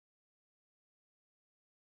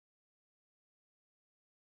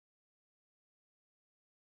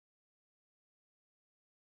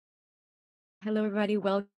Hello, everybody.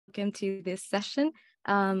 Welcome to this session.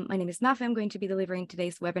 My name is Mafe. I'm going to be delivering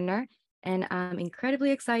today's webinar, and I'm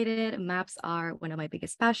incredibly excited. Maps are one of my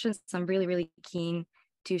biggest passions, so I'm really keen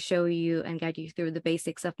to show you and guide you through the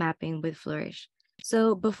basics of mapping with Flourish.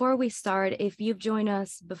 So before we start, if you've joined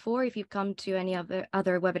us before, if you've come to any other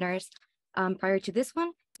webinars prior to this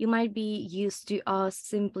one, you might be used to us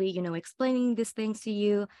simply, explaining these things to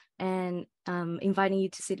you and inviting you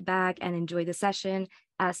to sit back and enjoy the session,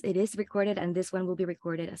 as it is recorded, and this one will be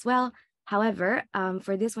recorded as well. However,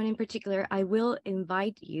 for this one in particular, I will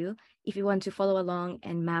invite you, if you want to follow along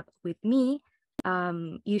and map with me,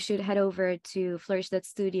 you should head over to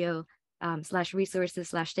flourish.studio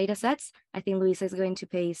 /resources/datasets. I think Luisa is going to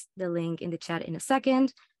paste the link in the chat in a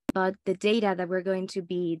second, but the data that we're going to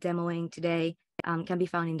be demoing today can be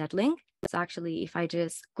found in that link. So actually, if I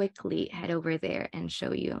just quickly head over there and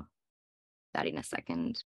show you that in a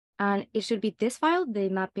second. And it should be this file, the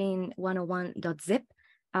mapping101.zip.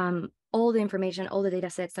 All the information, all the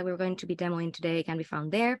data sets that we're going to be demoing today can be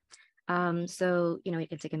found there. So, you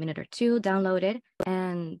can take a minute or two, download it.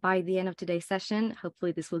 And by the end of today's session,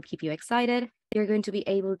 hopefully this will keep you excited. You're going to be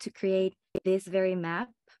able to create this very map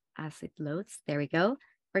as it loads. There we go.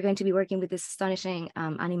 We're going to be working with this astonishing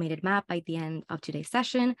animated map by the end of today's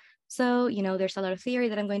session. So, there's a lot of theory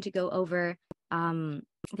that I'm going to go over.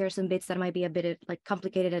 There are some bits that might be a bit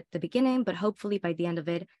complicated at the beginning, but hopefully by the end of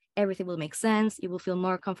it, everything will make sense. You will feel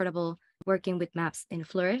more comfortable working with maps in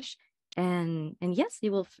Flourish. And yes,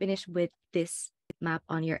 you will finish with this map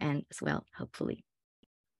on your end as well, hopefully.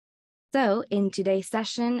 So in today's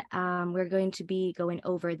session, we're going to be going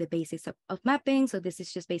over the basics of mapping. So this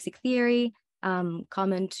is just basic theory,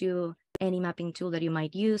 common to any mapping tool that you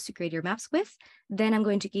might use to create your maps with. Then I'm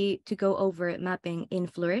going to go over mapping in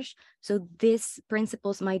Flourish. So these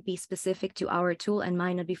principles might be specific to our tool and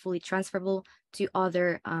might not be fully transferable to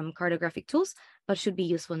other cartographic tools, but should be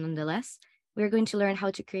useful nonetheless. We're going to learn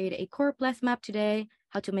how to create a choropleth map today,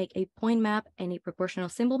 how to make a point map and a proportional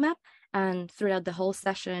symbol map. And throughout the whole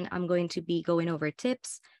session, I'm going to be going over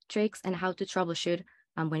tips, tricks, and how to troubleshoot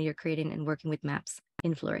when you're creating and working with maps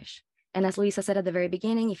in Flourish. And as Luisa said at the very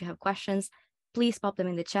beginning, if you have questions, please pop them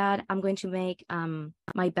in the chat. I'm going to make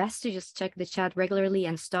my best to just check the chat regularly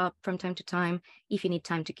and stop from time to time if you need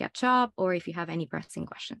time to catch up or if you have any pressing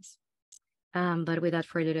questions. But without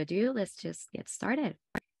further ado, let's just get started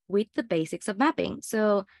with the basics of mapping.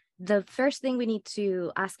 So the first thing we need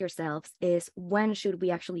to ask ourselves is, when should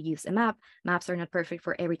we actually use a map? Maps are not perfect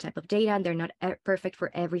for every type of data, and they're not perfect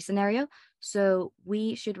for every scenario. So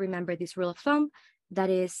we should remember this rule of thumb. That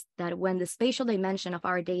is that when the spatial dimension of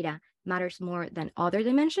our data matters more than other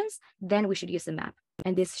dimensions, then we should use a map.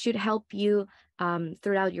 And this should help you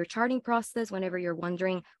throughout your charting process whenever you're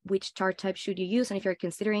wondering which chart type should you use. And if you're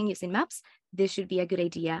considering using maps, this should be a good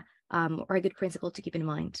idea or a good principle to keep in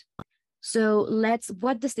mind. So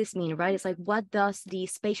what does this mean, right? It's like, what does the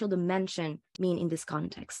spatial dimension mean in this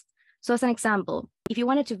context? So as an example, if you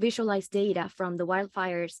wanted to visualize data from the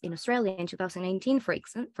wildfires in Australia in 2019,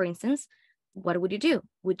 for instance, what would you do?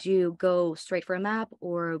 Would you go straight for a map,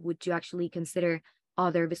 or would you actually consider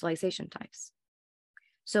other visualization types?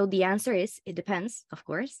 So the answer is, it depends, of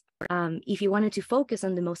course. If you wanted to focus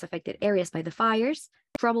on the most affected areas by the fires,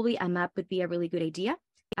 probably a map would be a really good idea,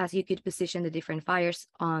 as you could position the different fires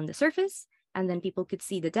on the surface, and then people could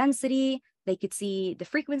see the density, they could see the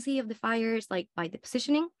frequency of the fires, like by the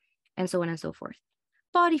positioning, and so on and so forth.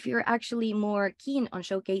 But if you're actually more keen on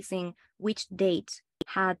showcasing which date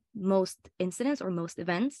had most incidents or most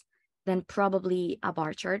events, then probably a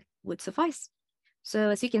bar chart would suffice. So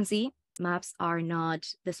as you can see, maps are not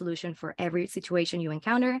the solution for every situation you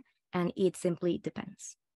encounter, and it simply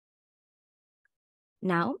depends.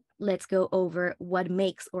 Now, let's go over what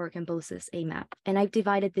makes or composes a map. And I've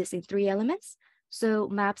divided this in 3 elements. So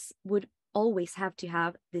maps would always have to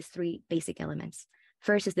have these 3 basic elements.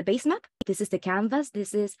 First is the base map. This is the canvas.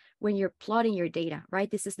 This is when you're plotting your data, right?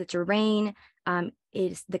 This is the terrain,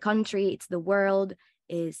 it's the country, it's the world,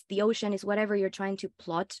 is the ocean, is whatever you're trying to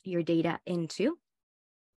plot your data into.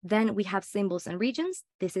 Then we have symbols and regions.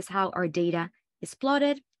 This is how our data is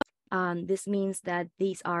plotted. This means that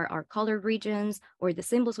these are our colored regions, or the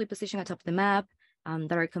symbols we position atop the map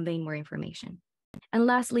that are conveying more information. And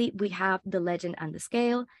lastly, we have the legend and the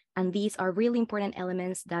scale. And these are really important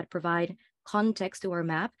elements that provide context to our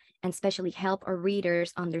map and especially help our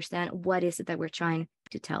readers understand what is it that we're trying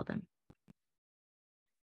to tell them.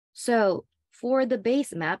 So for the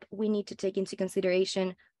base map, we need to take into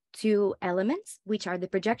consideration 2 elements, which are the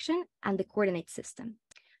projection and the coordinate system.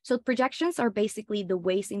 So projections are basically the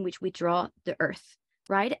ways in which we draw the Earth,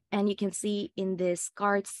 right? And you can see in this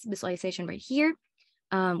cards visualization right here,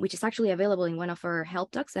 which is actually available in one of our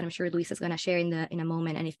help docs that I'm sure Luis is going to share in a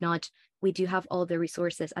moment. And if not, we do have all the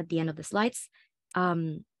resources at the end of the slides.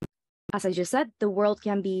 As I just said, the world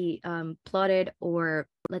can be plotted or,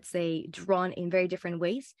 let's say, drawn in very different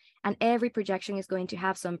ways. And every projection is going to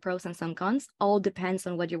have some pros and some cons. All depends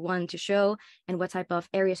on what you want to show and what type of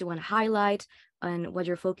areas you want to highlight and what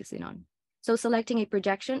you're focusing on. So selecting a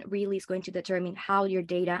projection really is going to determine how your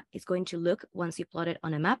data is going to look once you plot it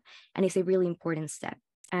on a map. And it's a really important step.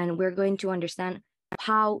 And we're going to understand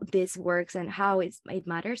how this works and how it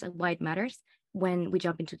matters and why it matters when we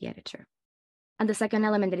jump into the editor. And the second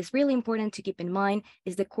element that is really important to keep in mind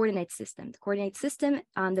is the coordinate system. The coordinate system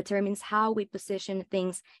determines how we position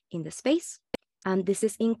things in the space. And this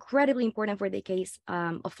is incredibly important for the case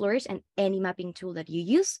of Flourish and any mapping tool that you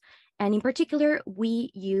use. And in particular, we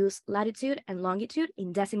use latitude and longitude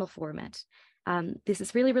in decimal format. This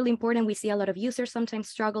is really, really important. We see a lot of users sometimes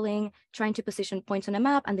struggling, trying to position points on a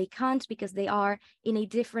map, and they can't because they are in a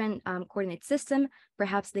different coordinate system.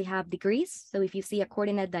 Perhaps they have degrees. So if you see a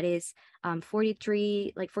coordinate that is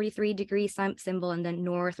 43 degrees symbol and then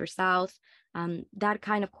north or south, that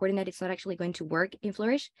kind of coordinate is not actually going to work in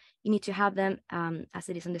Flourish. You need to have them, as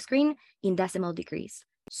it is on the screen, in decimal degrees.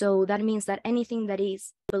 So that means that anything that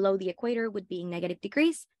is below the equator would be in negative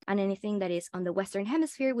degrees, and anything that is on the Western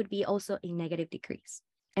hemisphere would be also in negative degrees.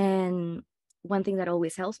 And one thing that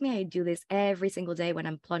always helps me, I do this every single day when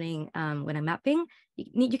I'm plotting, when I'm mapping,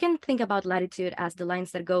 you can think about latitude as the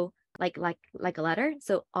lines that go like a ladder,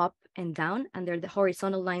 so up and down, and they're the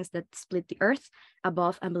horizontal lines that split the Earth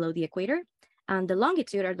above and below the equator. And the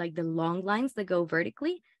longitude are like the long lines that go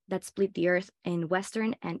vertically that split the Earth in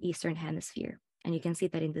Western and Eastern hemisphere. And you can see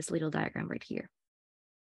that in this little diagram right here.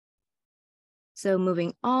 So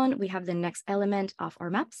moving on, we have the next element of our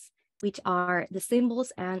maps, which are the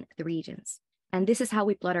symbols and the regions. And this is how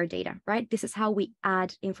we plot our data, right? This is how we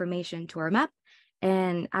add information to our map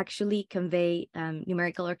and actually convey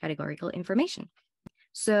numerical or categorical information.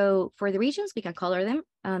 So for the regions, we can color them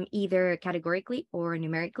either categorically or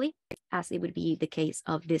numerically, as it would be the case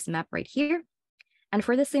of this map right here. And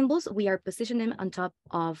for the symbols, we are positioning them on top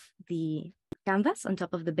of the canvas, on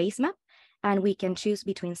top of the base map, and we can choose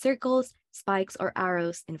between circles, spikes, or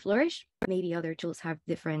arrows in Flourish. Maybe other tools have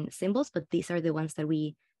different symbols, but these are the ones that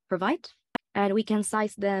we provide. And we can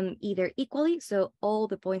size them either equally, so all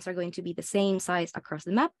the points are going to be the same size across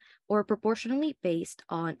the map, or proportionally based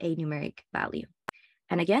on a numeric value.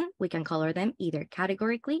 And again, we can color them either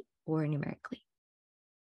categorically or numerically.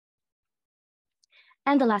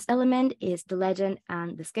 And the last element is the legend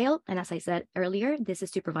and the scale. And as I said earlier, this is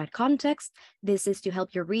to provide context. This is to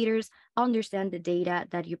help your readers understand the data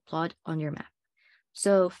that you plot on your map.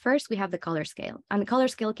 So first we have the color scale, and the color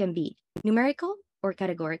scale can be numerical or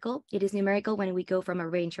categorical. It is numerical when we go from a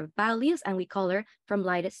range of values and we color from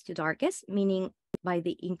lightest to darkest, meaning by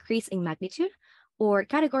the increase in magnitude, or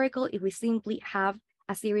categorical if we simply have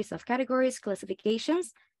a series of categories,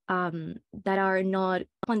 classifications that are not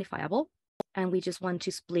quantifiable, and we just want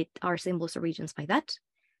to split our symbols or regions by that.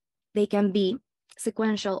 They can be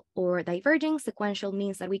sequential or diverging. Sequential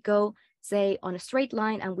means that we go, say, on a straight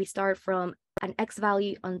line and we start from an X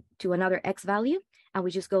value to another X value, and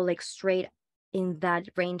we just go like straight in that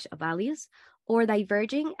range of values. Or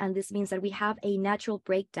diverging, and this means that we have a natural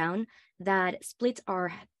breakdown that splits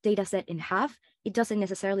our data set in half. It doesn't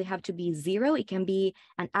necessarily have to be 0. It can be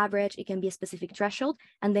an average, it can be a specific threshold,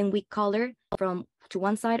 and then we color from to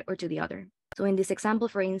one side or to the other. So in this example,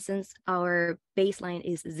 for instance, our baseline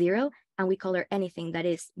is 0, and we color anything that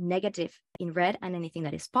is negative in red and anything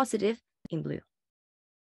that is positive in blue.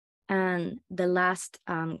 And the last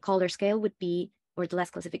color scale would be, or the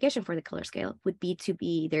last classification for the color scale would be to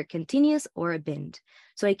be either continuous or a binned.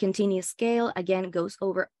 So a continuous scale, again, goes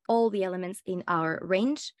over all the elements in our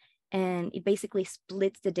range, and it basically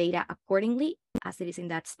splits the data accordingly as it is in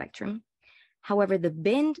that spectrum. However, the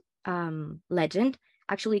binned legend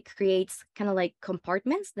actually creates kind of like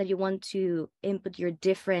compartments that you want to input your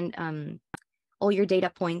different, all your data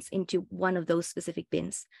points into one of those specific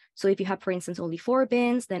bins. So if you have, for instance, only 4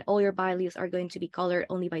 bins, then all your values are going to be colored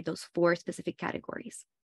only by those 4 specific categories.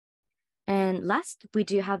 And last, we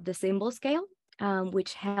do have the symbol scale,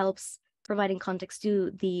 which helps providing context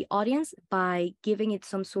to the audience by giving it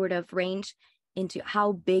some sort of range into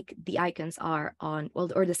how big the icons are on,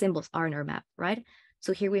 well, or the symbols are on our map, right?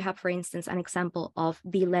 So here we have, for instance, an example of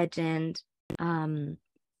the legend on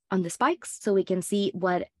the spikes. So we can see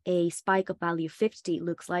what a spike of value 50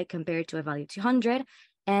 looks like compared to a value 200.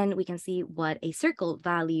 And we can see what a circle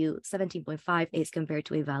value 17.5 is compared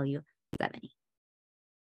to a value 70.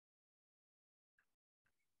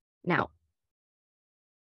 Now,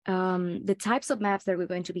 The types of maps that we're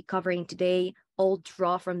going to be covering today all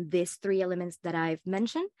draw from these three elements that I've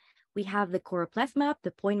mentioned. We have the choropleth map,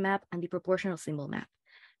 the point map, and the proportional symbol map.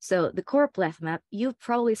 So the choropleth map, you've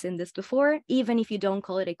probably seen this before, even if you don't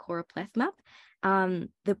call it a choropleth map.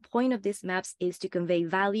 The point of these maps is to convey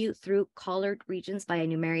value through colored regions by a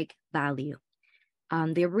numeric value.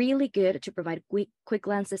 They're really good to provide quick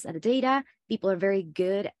glances at the data. People are very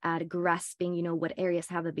good at grasping, what areas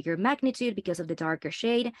have a bigger magnitude because of the darker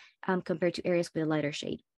shade compared to areas with a lighter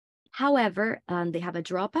shade. However, they have a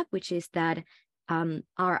drawback, which is that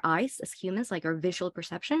our eyes as humans, like our visual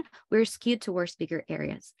perception, we're skewed towards bigger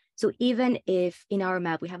areas. So even if in our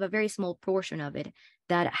map, we have a very small portion of it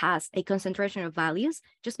that has a concentration of values,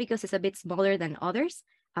 just because it's a bit smaller than others,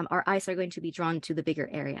 our eyes are going to be drawn to the bigger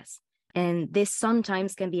areas. And this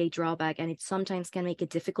sometimes can be a drawback, and it sometimes can make it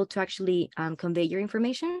difficult to actually convey your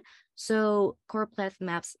information. So choropleth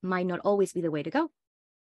maps might not always be the way to go.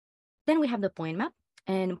 Then we have the point map,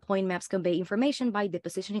 and point maps convey information by the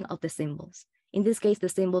positioning of the symbols. In this case, the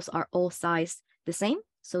symbols are all sized the same,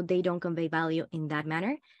 so they don't convey value in that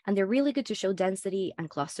manner. And they're really good to show density and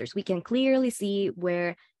clusters. We can clearly see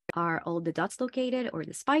where are all the dots located or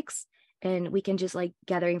the spikes, and we can just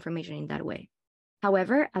gather information in that way.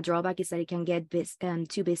 However, a drawback is that it can get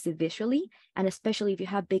too busy visually, and especially if you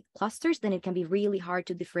have big clusters, then it can be really hard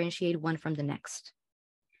to differentiate one from the next.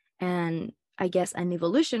 And I guess an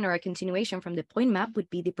evolution or a continuation from the point map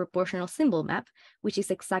would be the proportional symbol map, which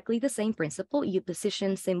is exactly the same principle. You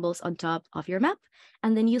position symbols on top of your map,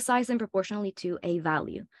 and then you size them proportionally to a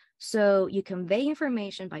value. So you convey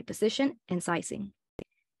information by position and sizing.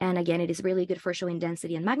 And again, it is really good for showing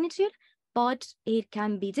density and magnitude, but it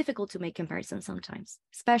can be difficult to make comparisons sometimes,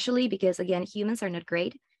 especially because, again, humans are not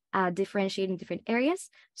great at differentiating different areas.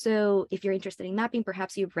 So if you're interested in mapping,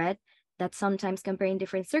 perhaps you've read that sometimes comparing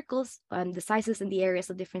different circles, the sizes and the areas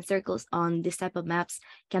of different circles on this type of maps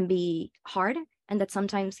can be hard, and that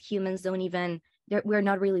sometimes humans we're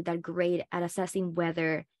not really that great at assessing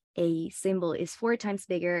whether a symbol is 4 times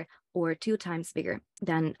bigger or 2 times bigger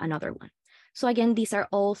than another one. So again, these are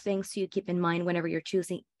all things to keep in mind whenever you're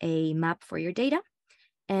choosing a map for your data.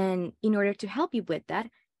 And in order to help you with that,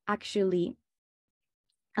 actually,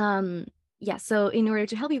 so in order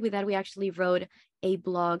to help you with that, we actually wrote a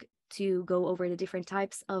blog to go over the different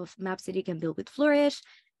types of maps that you can build with Flourish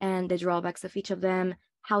and the drawbacks of each of them,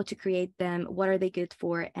 how to create them, what are they good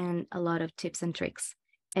for, and a lot of tips and tricks.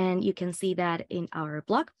 And you can see that in our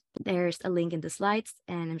blog. There's a link in the slides,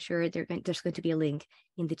 and I'm sure there's going to be a link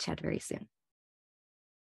in the chat very soon.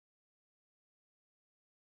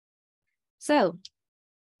 So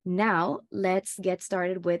now let's get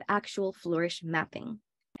started with actual Flourish mapping.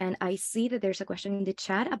 And I see that there's a question in the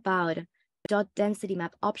chat about dot density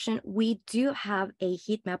map option. We do have a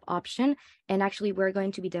heat map option, and actually we're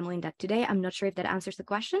going to be demoing that today. I'm not sure if that answers the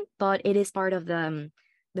question, but it is part of the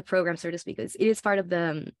program, so to speak. It is part of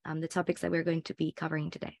the topics that we're going to be covering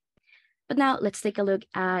today. But now let's take a look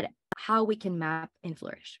at how we can map in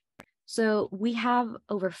Flourish. So we have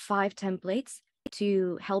over 5 templates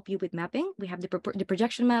to help you with mapping. We have the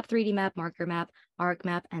projection map, 3D map, marker map, arc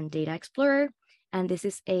map, and data explorer. And this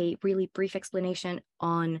is a really brief explanation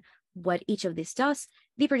on what each of these does.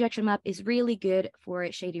 The projection map is really good for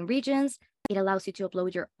shading regions. It allows you to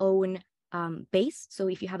upload your own base. So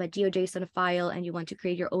if you have a GeoJSON file and you want to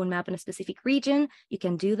create your own map in a specific region, you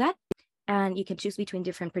can do that. And you can choose between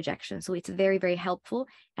different projections. So it's very, very helpful.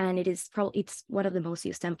 And it's one of the most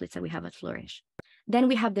used templates that we have at Flourish. Then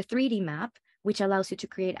we have the 3D map, which allows you to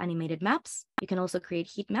create animated maps. You can also create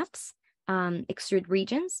heat maps, extrude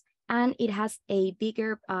regions, and it has a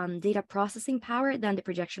bigger data processing power than the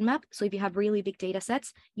projection map. So if you have really big data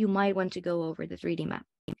sets, you might want to go over the 3D map.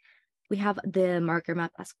 We have the marker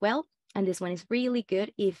map as well. And this one is really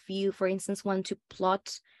good if you, for instance, want to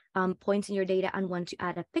plot points in your data and want to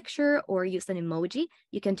add a picture or use an emoji.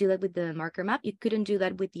 You can do that with the marker map. You couldn't do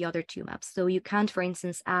that with the other 2 maps. So you can't, for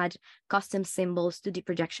instance, add custom symbols to the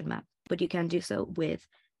projection map, but you can do so with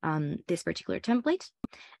this particular template.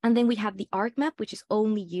 And then we have the arc map, which is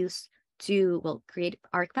only used to, create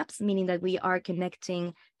arc maps, meaning that we are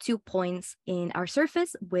connecting 2 points in our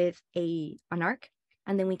surface with an arc.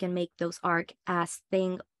 And then we can make those arc as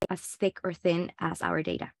thick or thin as our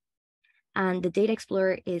data. And the Data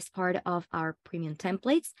Explorer is part of our premium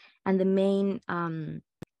templates. And the main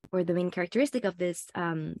characteristic of this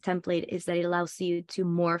template is that it allows you to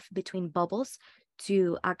morph between bubbles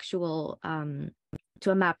to actual to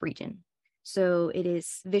a map region. So it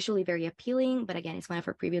is visually very appealing, but again, it's one of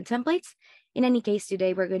our premium templates. In any case,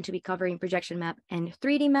 today we're going to be covering projection map and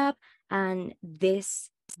 3D map, and this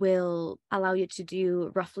will allow you to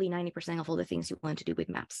do roughly 90% of all the things you want to do with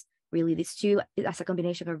maps. Really, these two as a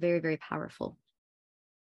combination are very, very powerful.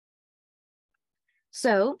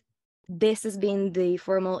 So this has been the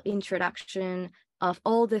formal introduction of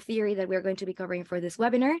all the theory that we're going to be covering for this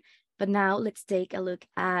webinar. But now let's take a look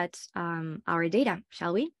at our data,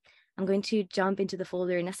 shall we? I'm going to jump into the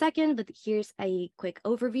folder in a second, but here's a quick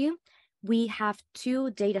overview. We have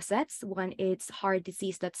two data sets. One is heart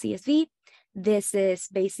disease.csv. This is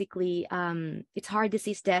basically, it's heart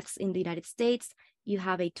disease deaths in the United States. You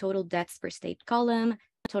have a total deaths per state column,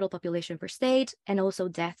 total population per state, and also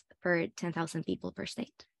death per 10,000 people per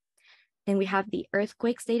state. Then we have the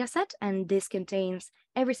earthquakes data set, and this contains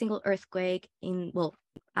every single earthquake in, well,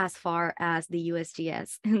 as far as the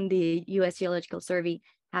USGS, the US Geological Survey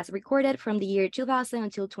has recorded from the year 2000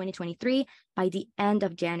 until 2023 by the end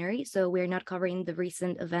of January. So we're not covering the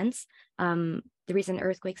recent events, the recent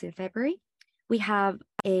earthquakes in February. We have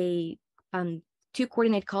a two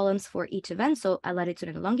coordinate columns for each event, so a latitude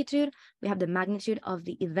and a longitude. We have the magnitude of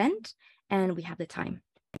the event, and we have the time.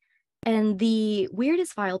 And the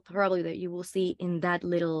weirdest file probably that you will see in that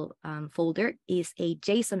little folder is a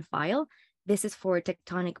JSON file. This is for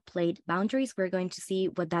tectonic plate boundaries. We're going to see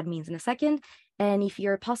what that means in a second. And if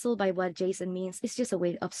you're puzzled by what JSON means, it's just a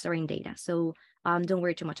way of storing data. So don't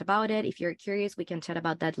worry too much about it. If you're curious, we can chat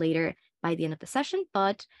about that later by the end of the session,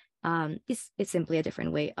 but it's simply a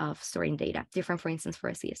different way of storing data, different, for instance, for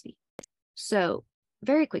a CSV. So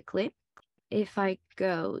very quickly, if I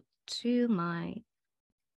go to my,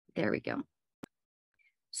 there we go.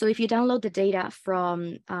 So if you download the data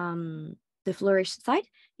from the Flourish site,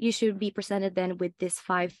 you should be presented then with these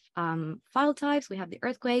 5 file types. We have the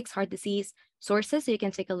earthquakes, heart disease, sources, so you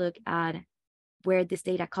can take a look at where this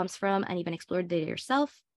data comes from and even explore the data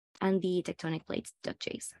yourself, and the tectonic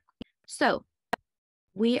plates.json. So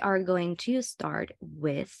we are going to start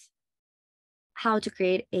with how to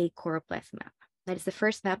create a choropleth map. That is the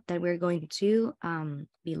first map that we're going to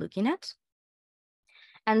be looking at.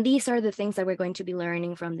 And these are the things that we're going to be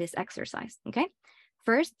learning from this exercise, okay?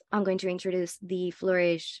 First, I'm going to introduce the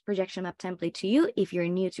Flourish projection map template to you. If you're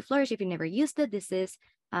new to Flourish, if you've never used it, this is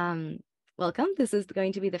welcome. This is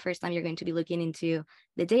going to be the first time you're going to be looking into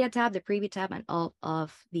the data tab, the preview tab, and all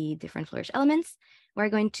of the different Flourish elements. We're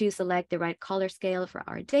going to select the right color scale for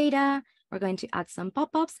our data. We're going to add some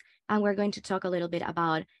pop-ups, and we're going to talk a little bit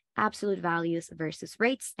about absolute values versus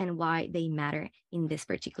rates and why they matter in this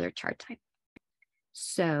particular chart type.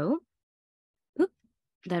 So,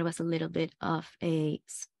 that was a little bit of a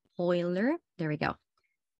spoiler. There we go.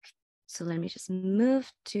 So let me just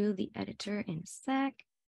move to the editor in a sec.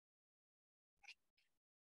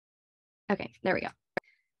 Okay, there we go.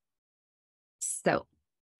 So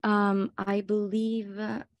I believe,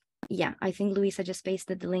 yeah, I think Luisa just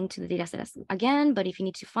pasted the link to the dataset again, but if you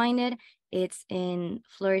need to find it, it's in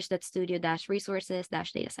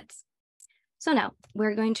flourish.studio-resources-datasets. So now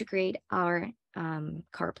we're going to create our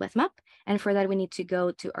choropleth map. And for that, we need to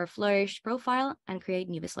go to our Flourish profile and create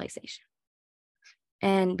new visualization.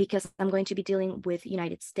 And because I'm going to be dealing with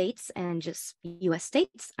United States and just US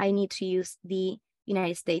states, I need to use the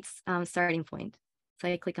United States starting point. So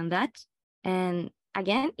I click on that. And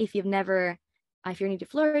again, if you're new to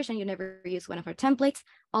Flourish and you never used one of our templates,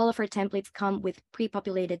 all of our templates come with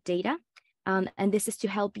pre-populated data. And this is to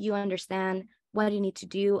help you understand what you need to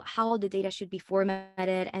do, how the data should be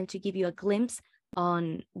formatted, and to give you a glimpse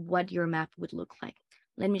on what your map would look like.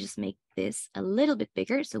 Let me just make this a little bit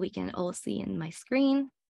bigger so we can all see in my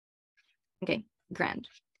screen. Okay, grand.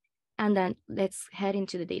 And then let's head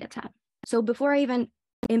into the data tab. So before I even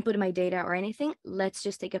input my data or anything, let's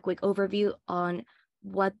just take a quick overview on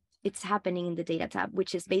what it's happening in the data tab,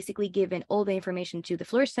 which is basically giving all the information to the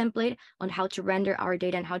Flourish template on how to render our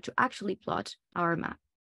data and how to actually plot our map.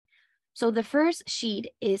 So the first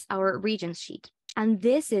sheet is our regions sheet. And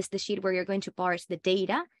this is the sheet where you're going to parse the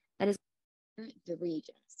data that is the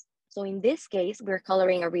regions. So in this case, we're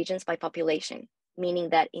coloring our regions by population, meaning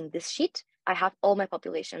that in this sheet, I have all my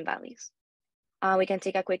population values. We can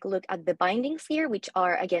take a quick look at the bindings here, which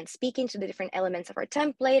are, again, speaking to the different elements of our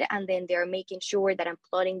template, and then they're making sure that I'm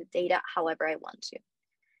plotting the data however I want to.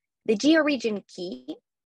 The georegion key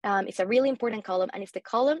is a really important column, and it's the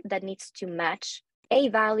column that needs to match a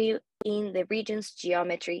value in the region's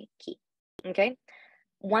geometry key, okay?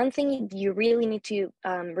 One thing you really need to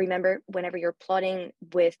remember whenever you're plotting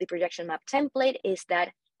with the projection map template is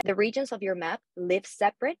that the regions of your map live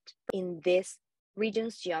separate in this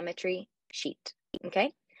region's geometry sheet,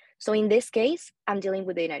 okay? So in this case, I'm dealing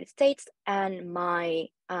with the United States, and my,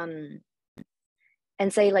 and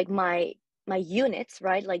say like my units,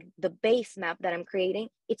 right? Like the base map that I'm creating,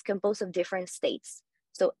 it's composed of different states.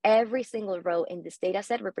 So every single row in this data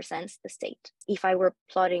set represents the state. If I were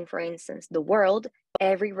plotting, for instance, the world,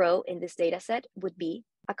 every row in this data set would be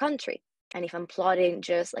a country. And if I'm plotting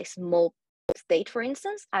just like small state, for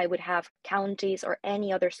instance, I would have counties or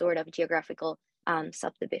any other sort of geographical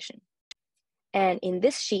subdivision. And in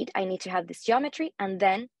this sheet, I need to have this geometry, and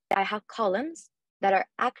then I have columns that are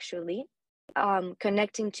actually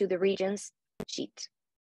connecting to the regions sheet.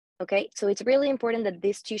 Okay, so it's really important that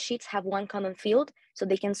these two sheets have one common field so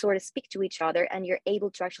they can sort of speak to each other and you're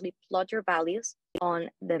able to actually plot your values on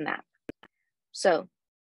the map. So,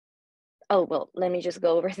 oh, well, let me just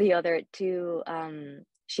go over the other two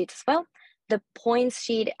sheets as well. The points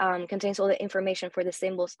sheet contains all the information for the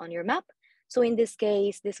symbols on your map. So in this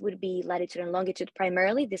case, this would be latitude and longitude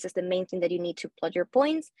primarily. This is the main thing that you need to plot your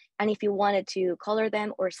points. And if you wanted to color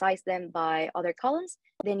them or size them by other columns,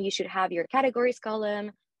 then you should have your categories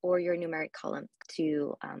column or your numeric column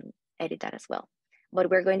to edit that as well. But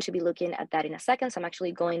we're going to be looking at that in a second. So I'm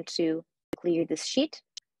actually going to clear this sheet.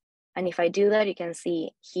 And if I do that, you can see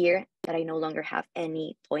here that I no longer have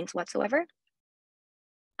any points whatsoever.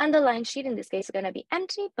 And the line sheet in this case is going to be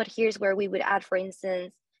empty, but here's where we would add, for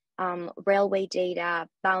instance, railway data,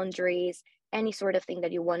 boundaries, any sort of thing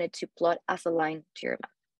that you wanted to plot as a line to your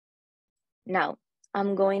map. Now,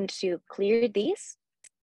 I'm going to clear these.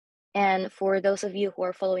 And for those of you who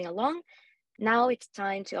are following along, now it's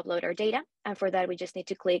time to upload our data. And for that, we just need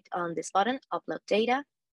to click on this button, Upload Data.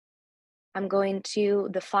 I'm going to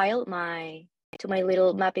the file, to my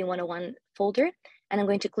little Mapping 101 folder, and I'm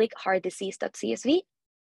going to click harddisease.csv,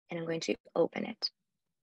 and I'm going to open it.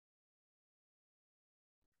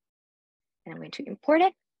 And I'm going to import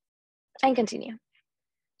it and continue.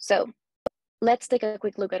 So let's take a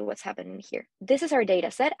quick look at what's happening here. This is our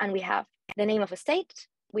data set, and we have the name of a state,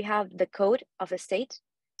 we have the code of a state,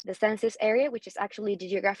 the census area, which is actually the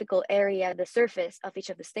geographical area, the surface of each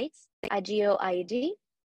of the states, a geo ID,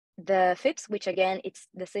 the FIPS, which again, it's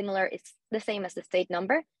the same as the state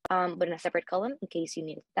number, but in a separate column in case you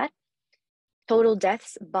needed that. Total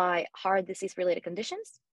deaths by heart disease related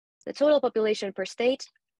conditions, the total population per state,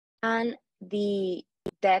 and the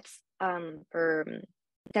deaths per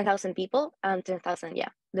 10,000 people, 10,000, yeah,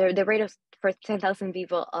 the rate of for 10,000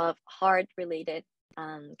 people of heart related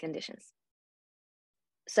conditions.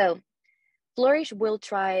 So Flourish will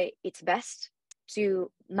try its best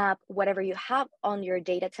to map whatever you have on your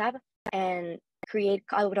data tab and create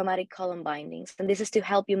automatic column bindings. And this is to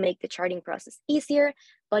help you make the charting process easier,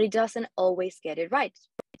 but it doesn't always get it right.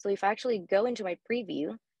 So if I actually go into my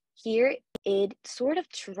preview, here it sort of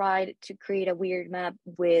tried to create a weird map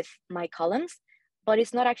with my columns, but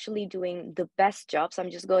it's not actually doing the best job. So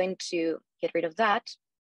I'm just going to get rid of that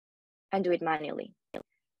and do it manually.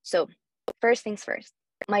 So first things first,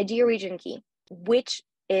 my georegion key, which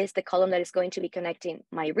is the column that is going to be connecting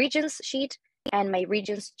my regions sheet and my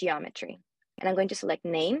regions geometry. And I'm going to select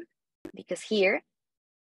name because here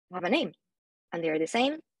I have a name and they're the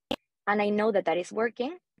same. And I know that that is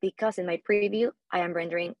working because in my preview, I am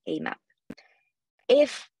rendering a map.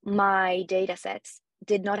 If my data sets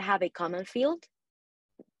did not have a common field,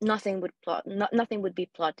 nothing would be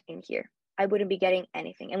plotted in here. I wouldn't be getting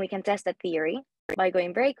anything. And we can test that theory by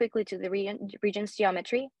going very quickly to the regions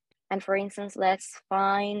geometry. And for instance, let's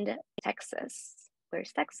find Texas.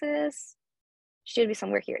 Where's Texas? Should be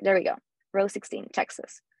somewhere here. There we go. Row 16,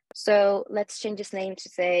 Texas. So let's change this name to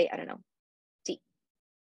say, I don't know, T.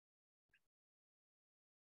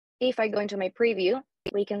 If I go into my preview,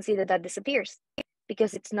 we can see that that disappears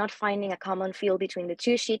because it's not finding a common field between the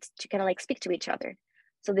two sheets to kind of like speak to each other.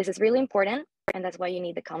 So this is really important, and that's why you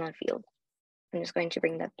need the common field. I'm just going to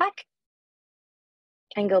bring that back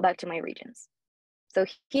and go back to my regions. So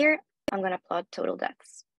here, I'm going to plot total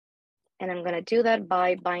deaths. And I'm going to do that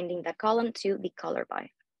by binding that column to the color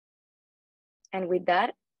by. And with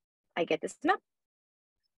that, I get this map.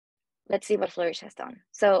 Let's see what Flourish has done.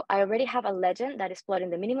 So I already have a legend that is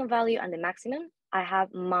plotting the minimum value and the maximum. I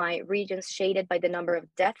have my regions shaded by the number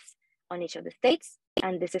of deaths on each of the states.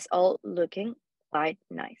 And this is all looking quite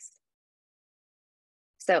nice.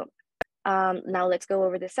 So now let's go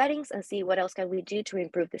over the settings and see what else can we do to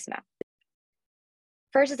improve this map.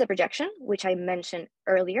 First is the projection, which I mentioned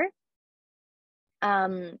earlier,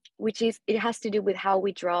 which is, it has to do with how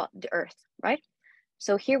we draw the Earth, right?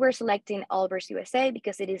 So here we're selecting Albers USA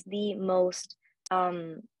because it is the most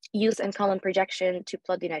used and common projection to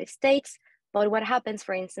plot the United States. But what happens,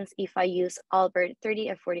 for instance, if I use Albert 30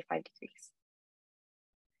 and 45 degrees?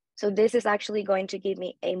 So this is actually going to give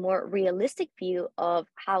me a more realistic view of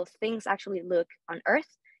how things actually look on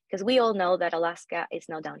Earth because we all know that Alaska is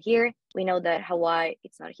not down here. We know that Hawaii,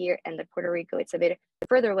 it's not here, and that Puerto Rico, it's a bit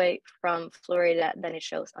further away from Florida than it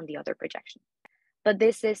shows on the other projection. But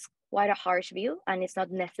this is quite a harsh view, and it's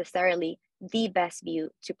not necessarily the best view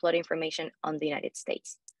to plot information on the United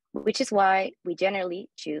States, which is why we generally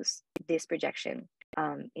choose this projection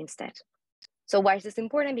instead. So why is this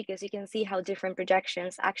important? Because you can see how different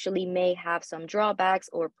projections actually may have some drawbacks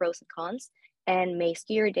or pros and cons, and may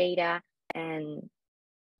skew your data, and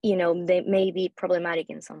they may be problematic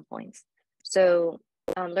in some points. So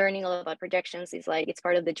learning all about projections is like, it's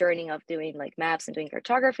part of the journey of doing like maps and doing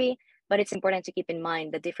cartography, but it's important to keep in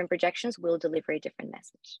mind that different projections will deliver a different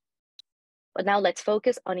message. But now let's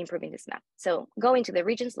focus on improving this map. So going to the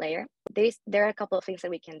regions layer, there are a couple of things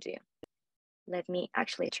that we can do. Let me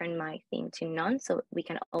actually turn my theme to none so we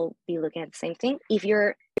can all be looking at the same thing. If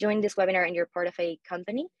you're joining this webinar and you're part of a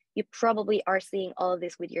company, you probably are seeing all of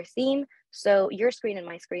this with your theme. So your screen and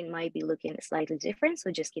my screen might be looking slightly different.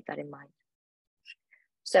 So just keep that in mind.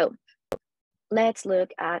 So let's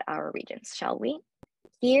look at our regions, shall we?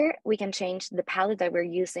 Here we can change the palette that we're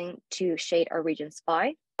using to shade our regions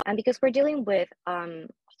by. And because we're dealing with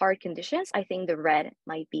hard conditions, I think the red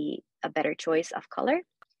might be a better choice of color.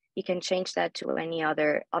 You can change that to any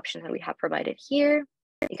other option that we have provided here.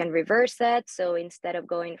 You can reverse that. So instead of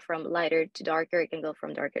going from lighter to darker, it can go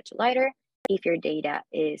from darker to lighter if your data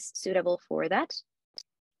is suitable for that.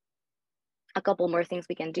 A couple more things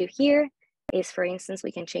we can do here is, for instance,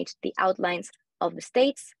 we can change the outlines of the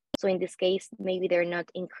states. So in this case, maybe they're not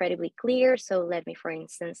incredibly clear. So let me, for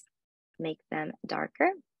instance, make them darker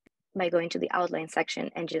by going to the outline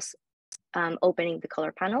section and just opening the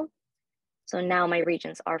color panel. So now my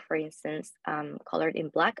regions are, for instance, colored in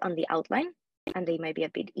black on the outline, and they might be a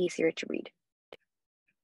bit easier to read.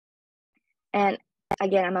 And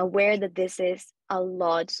again, I'm aware that this is a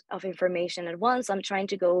lot of information at once. I'm trying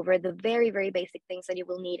to go over the very, very basic things that you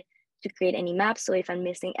will need to create any map. So if I'm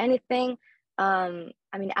missing anything,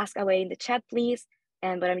 ask away in the chat, please.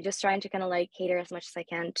 But I'm just trying to kind of like cater as much as I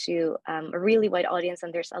can to a really wide audience,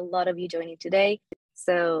 and there's a lot of you joining today.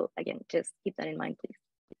 So again, just keep that in mind, please.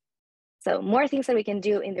 So more things that we can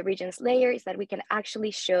do in the regions layer is that we can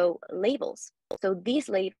actually show labels. So these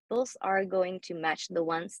labels are going to match the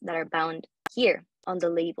ones that are bound here on the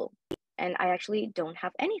label. And I actually don't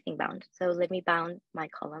have anything bound. So let me bound my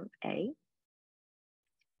column A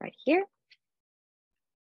right here.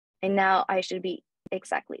 And now I should be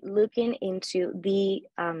exactly looking into the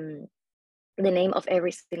name of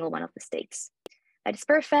every single one of the states. That is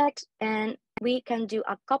perfect. And we can do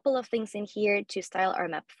a couple of things in here to style our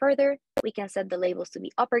map further. We can set the labels to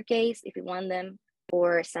be uppercase if we want them,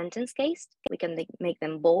 or sentence case. We can make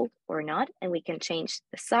them bold or not. And we can change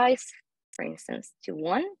the size, for instance, to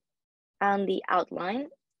 1, and the outline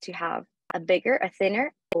to have a bigger, a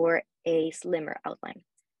thinner, or a slimmer outline.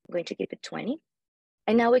 I'm going to keep it 20.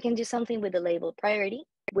 And now we can do something with the label priority,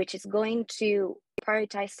 which is going to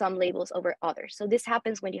prioritize some labels over others. So this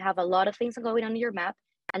happens when you have a lot of things going on in your map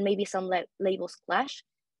and maybe some labels clash.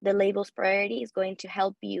 The labels priority is going to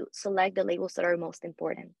help you select the labels that are most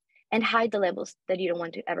important and hide the labels that you don't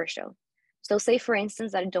want to ever show. So say, for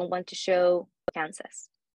instance, that I don't want to show Kansas.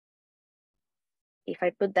 If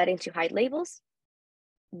I put that into hide labels,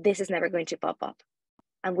 this is never going to pop up.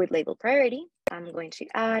 And with label priority, I'm going to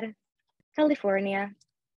add California,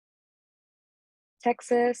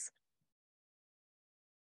 Texas,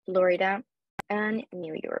 Florida, and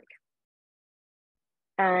New York.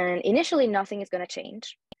 And initially, nothing is going to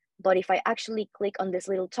change. But if I actually click on this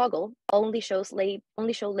little toggle, only show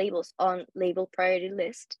labels on label priority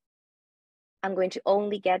list, I'm going to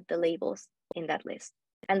only get the labels in that list.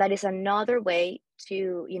 And that is another way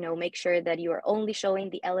to make sure that you are only showing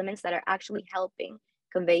the elements that are actually helping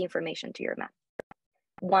convey information to your map.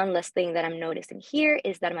 One last thing that I'm noticing here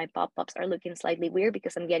is that my pop-ups are looking slightly weird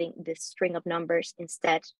because I'm getting this string of numbers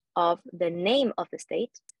instead of the name of the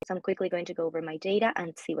state. So I'm quickly going to go over my data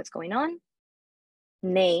and see what's going on.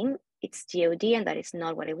 Name, it's GOD, and that is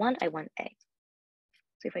not what I want. I want A.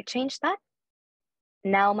 So if I change that,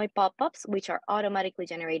 now my pop-ups, which are automatically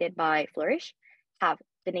generated by Flourish, have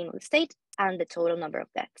the name of the state and the total number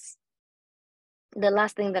of deaths. The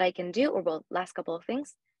last thing that I can do, or well, last couple of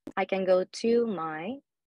things, I can go to my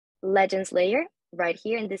legends layer right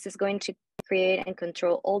here, and this is going to create and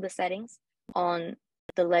control all the settings on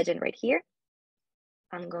the legend right here.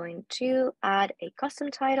 I'm going to add a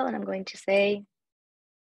custom title, and I'm going to say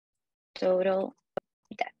total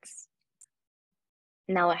deaths.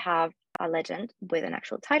 Now I have a legend with an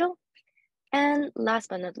actual title. And last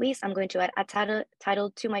but not least, I'm going to add a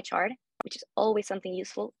title to my chart, which is always something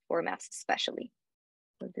useful for maps especially.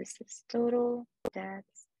 So this is total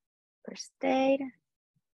deaths per state,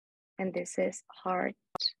 and this is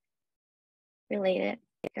heart-related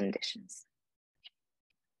conditions.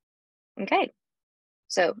 Okay,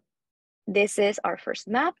 so this is our first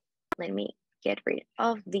map. Let me get rid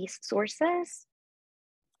of these sources.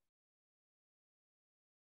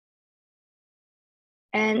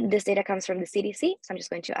 And this data comes from the CDC, so I'm just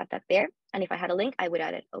going to add that there. And if I had a link, I would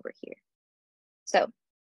add it over here. So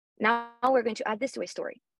now we're going to add this to a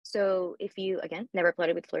story. So if you, again, never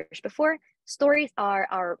plotted with Flourish before, stories are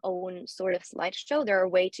our own sort of slideshow. They're a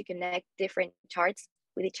way to connect different charts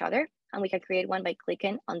with each other. And we can create one by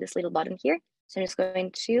clicking on this little button here. So I'm just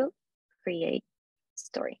going to create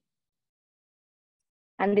story.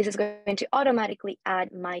 And this is going to automatically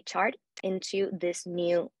add my chart into this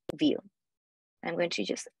new view. I'm going to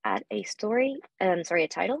just add a story, a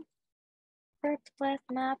title, choropleth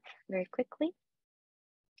map very quickly.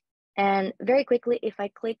 And very quickly, if I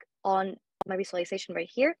click on my visualization right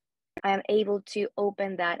here, I am able to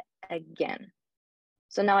open that again.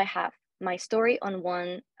 So now I have my story on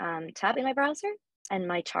one tab in my browser and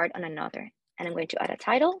my chart on another. And I'm going to add a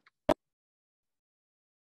title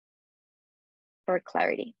for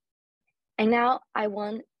clarity. And now I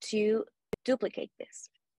want to duplicate this.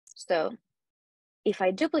 So if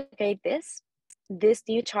I duplicate this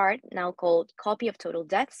new chart, now called copy of total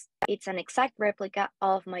deaths, it's an exact replica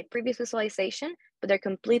of my previous visualization, but they're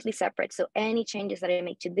completely separate. So any changes that I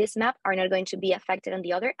make to this map are not going to be affected on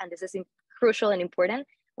the other. And this is crucial and important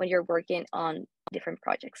when you're working on different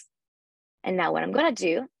projects. And now what I'm going to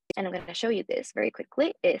do, and I'm going to show you this very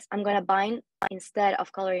quickly, is I'm going to bind, instead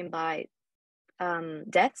of coloring by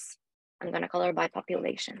deaths, I'm going to color by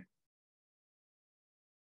population.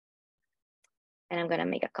 And I'm going to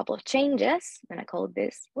make a couple of changes. I'm going to call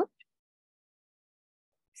this, whoops.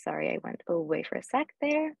 Sorry, I went away for a sec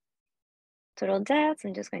there. Total deaths,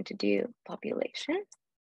 I'm just going to do population.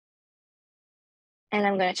 And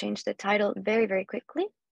I'm going to change the title very, very quickly.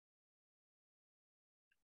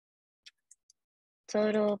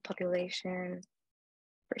 Total population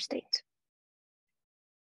per state.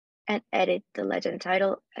 And edit the legend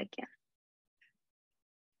title again.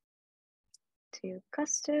 To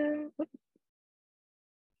custom. Whoops.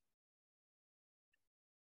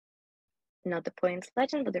 Not the points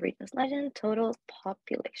legend, but the region's legend, total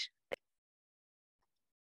population.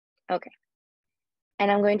 Okay. And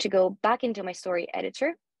I'm going to go back into my story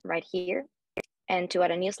editor right here. And to add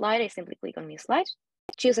a new slide, I simply click on new slide,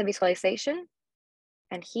 choose a visualization.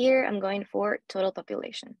 And here I'm going for total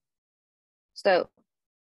population. So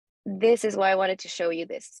this is why I wanted to show you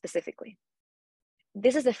this specifically.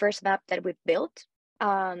 This is the first map that we've built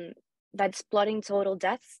that's plotting total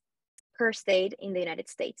deaths per state in the United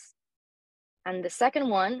States. And the second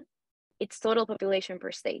one, it's total population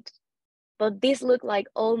per state. But these look like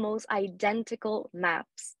almost identical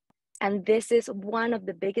maps. And this is one of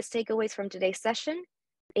the biggest takeaways from today's session.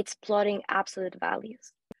 It's plotting absolute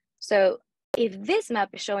values. So if this map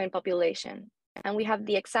is showing population, and we have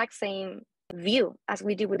the exact same view as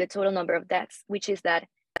we do with the total number of deaths, which is that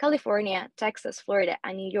California, Texas, Florida,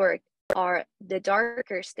 and New York are the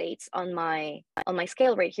darker states on my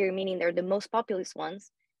scale right here, meaning they're the most populous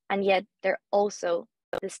ones. And yet they're also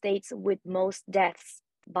the states with most deaths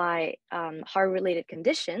by heart-related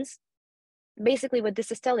conditions. Basically, what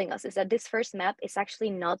this is telling us is that this first map is actually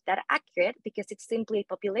not that accurate because it's simply a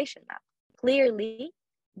population map. Clearly,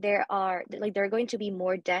 there are going to be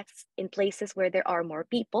more deaths in places where there are more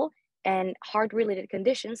people, and heart-related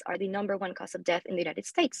conditions are the #1 cause of death in the United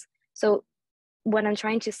States. So what I'm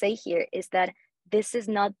trying to say here is that this is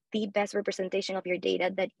not the best representation of your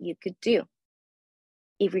data that you could do.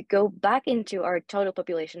 If we go back into our total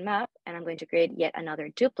population map, and I'm going to create yet another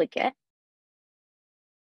duplicate,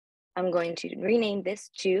 I'm going to rename this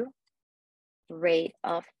to rate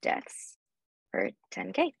of deaths per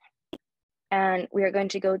 10K. And we are going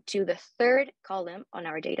to go to the third column on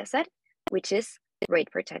our data set, which is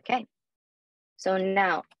rate per 10K. So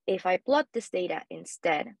now, if I plot this data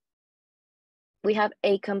instead, we have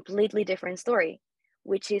a completely different story,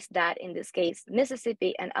 which is that in this case,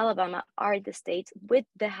 Mississippi and Alabama are the states with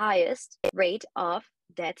the highest rate of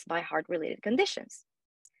deaths by heart-related conditions.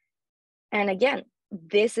 And again,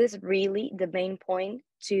 this is really the main point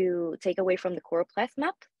to take away from the choropleth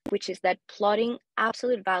map, which is that plotting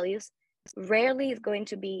absolute values rarely is going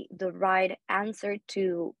to be the right answer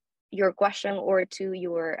to your question or to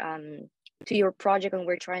your project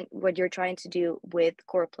and what you're trying to do with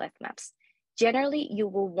choropleth maps. Generally, you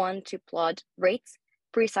will want to plot rates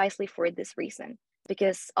precisely for this reason,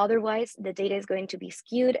 because otherwise the data is going to be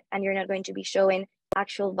skewed and you're not going to be showing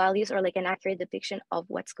actual values or like an accurate depiction of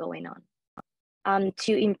what's going on.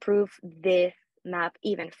 To improve this map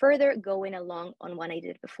even further, going along on what I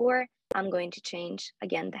did before. I'm going to change,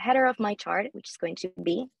 again, the header of my chart, which is going to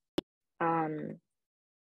be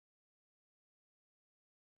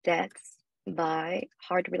deaths by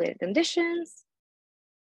heart-related conditions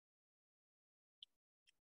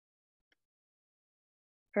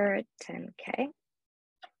per 10K.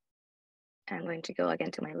 I'm going to go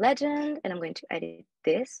again to my legend, and I'm going to edit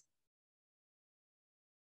this.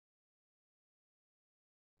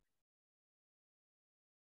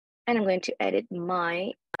 And I'm going to edit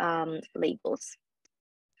my labels.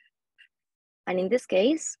 And in this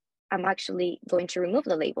case, I'm actually going to remove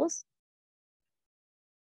the labels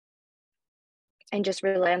and just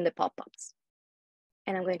rely on the pop-ups.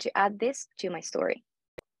 And I'm going to add this to my story.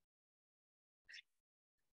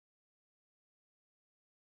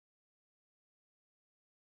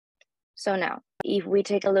 So now, if we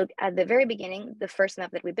take a look at the very beginning, the first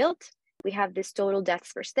map that we built, we have this total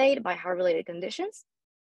deaths per state by heart-related conditions,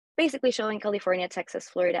 basically showing California, Texas,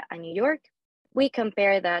 Florida, and New York. We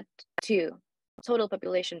compare that to total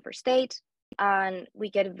population per state, and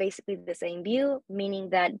we get basically the same view,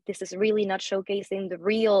 meaning that this is really not showcasing the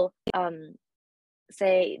real,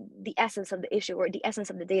 say, the essence of the issue or the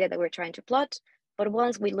essence of the data that we're trying to plot. But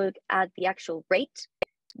once we look at the actual rate,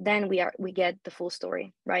 then we get the full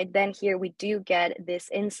story, right? Then here we do get this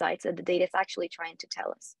insights that the data is actually trying to tell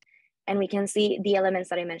us. And we can see the elements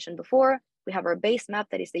that I mentioned before. We have our base map,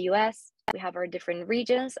 that is the US. We have our different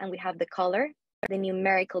regions, and we have the color, the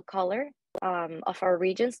numerical color of our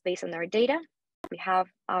regions based on our data. We have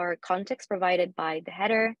our context provided by the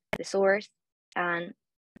header, the source, and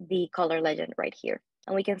the color legend right here.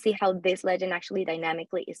 And we can see how this legend actually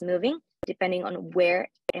dynamically is moving depending on where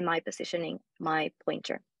am I positioning my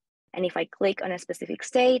pointer. And if I click on a specific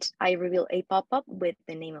state, I reveal a pop-up with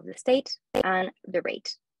the name of the state and the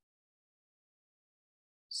rate.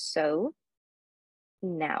 So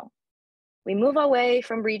now we move away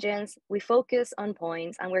from regions, we focus on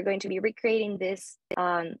points, and we're going to be recreating this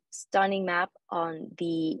stunning map on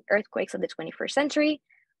the earthquakes of the 21st century.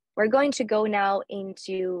 We're going to go now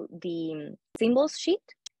into the symbols sheet.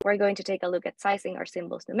 We're going to take a look at sizing our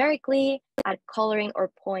symbols numerically, at coloring our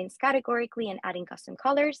points categorically, and adding custom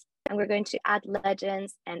colors. And we're going to add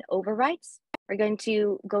legends and overrides. We're going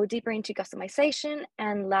to go deeper into customization.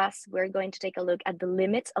 And last, we're going to take a look at the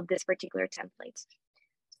limits of this particular template.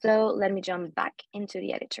 So let me jump back into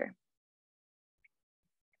the editor.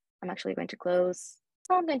 I'm actually going to close,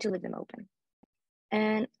 so I'm going to leave them open.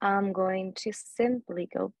 And I'm going to simply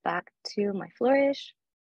go back to my Flourish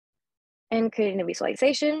and create a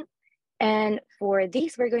visualization. And for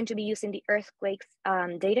these, we're going to be using the earthquakes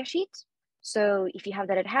data sheet. So if you have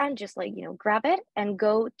that at hand, just grab it and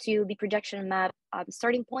go to the projection map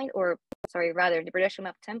starting point, or sorry, rather the projection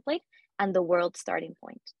map template and the world starting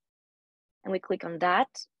point. And we click on that.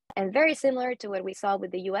 And very similar to what we saw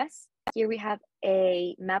with the US, here we have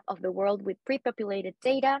a map of the world with pre-populated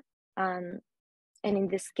data. And in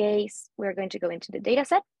this case, we're going to go into the data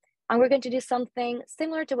set, and we're going to do something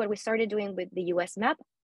similar to what we started doing with the US map,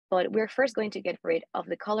 but we're first going to get rid of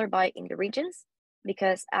the color by in the regions,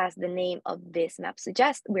 because as the name of this map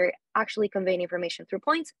suggests, we're actually conveying information through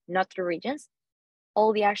points, not through regions.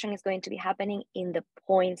 All the action is going to be happening in the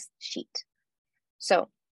points sheet. So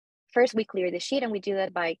first we clear the sheet, and we do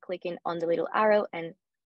that by clicking on the little arrow and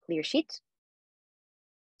clear sheet.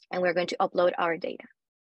 And we're going to upload our data.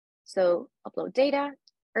 So upload data,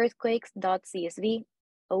 earthquakes.csv,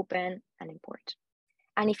 open and import.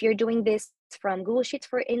 And if you're doing this from Google Sheets,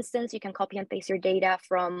 for instance, you can copy and paste your data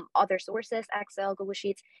from other sources, Excel, Google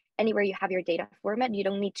Sheets, anywhere you have your data format. You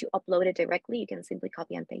don't need to upload it directly. You can simply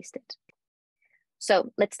copy and paste it.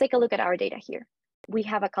 So let's take a look at our data here. We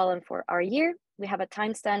have a column for our year. We have a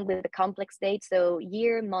timestamp with the complex date, so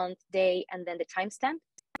year, month, day, and then the timestamp.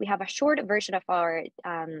 We have a short version of our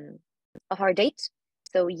date,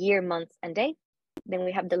 so year, month, and day. Then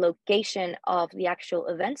we have the location of the actual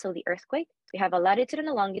event, so the earthquake. We have a latitude and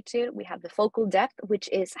a longitude. We have the focal depth, which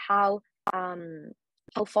is how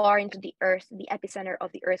far into the earth the epicenter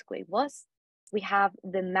of the earthquake was. We have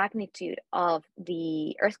the magnitude of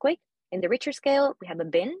the earthquake. In the Richter scale, we have a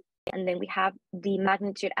bin, and then we have the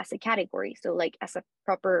magnitude as a category, so like as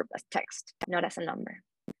text, not as a number.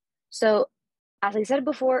 So as I said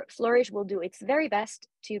before, Flourish will do its very best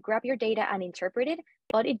to grab your data and interpret it,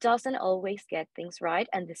 but it doesn't always get things right.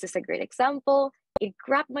 And this is a great example. It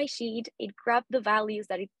grabbed my sheet, it grabbed the values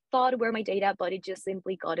that it thought were my data, but it just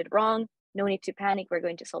simply got it wrong. No need to panic, we're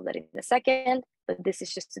going to solve that in a second. But this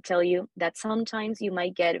is just to tell you that sometimes you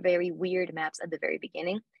might get very weird maps at the very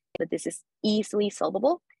beginning, but this is easily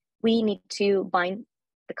solvable. We need to bind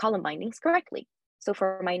the column bindings correctly. So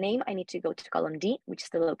for my name, I need to go to column D, which is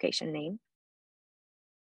the location name.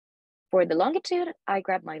 For the longitude, I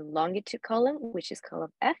grab my longitude column, which is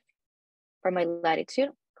column F. For my latitude,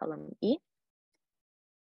 column E.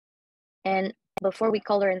 And before we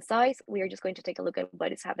color and size, we are just going to take a look at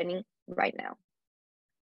what is happening right now.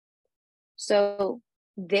 So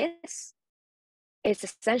this is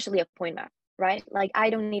essentially a point map, right? Like I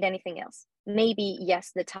don't need anything else. Maybe,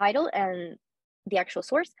 yes, the title and the actual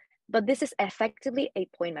source, but this is effectively a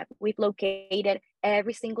point map. We've located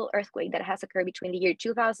every single earthquake that has occurred between the year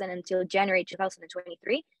 2000 until January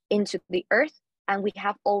 2023 into the earth. And we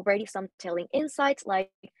have already some telling insights, like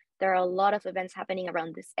there are a lot of events happening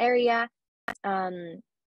around this area.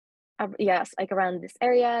 Yes, like around this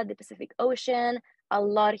area, the Pacific Ocean, a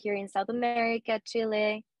lot here in South America,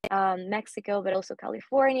 Chile, Mexico, but also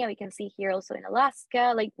California. We can see here also in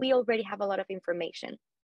Alaska. Like we already have a lot of information.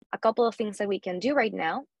 A couple of things that we can do right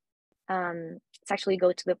now is actually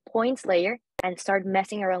go to the points layer and start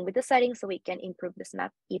messing around with the settings so we can improve this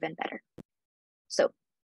map even better. So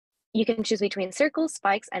you can choose between circles,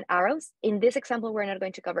 spikes, and arrows. In this example, we're not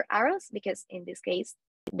going to cover arrows because in this case,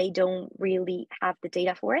 they don't really have the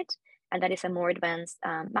data for it. And that is a more advanced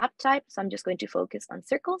map type. So I'm just going to focus on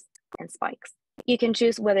circles and spikes. You can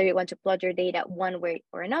choose whether you want to plot your data one way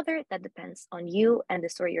or another. That depends on you and the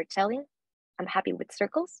story you're telling. I'm happy with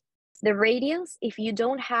circles. The radius, if you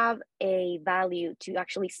don't have a value to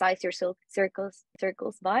actually size your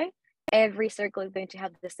circles by, every circle is going to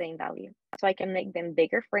have the same value. So I can make them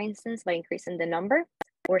bigger, for instance, by increasing the number,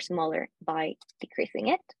 or smaller by decreasing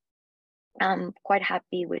it. I'm quite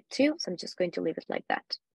happy with 2, so I'm just going to leave it like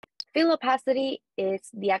that. Fill opacity is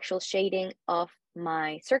the actual shading of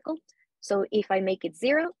my circle. So if I make it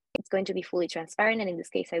 0, it's going to be fully transparent. And in this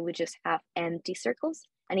case, I would just have empty circles.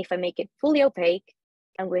 And if I make it fully opaque,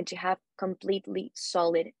 I'm going to have completely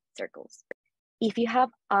solid circles. If you have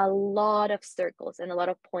a lot of circles and a lot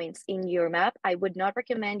of points in your map, I would not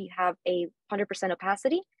recommend you have a 100%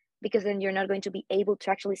 opacity, because then you're not going to be able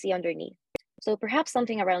to actually see underneath. So perhaps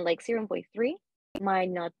something around like 0.3 might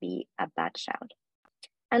not be a bad shout.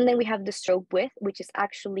 And then we have the stroke width, which is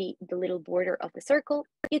actually the little border of the circle.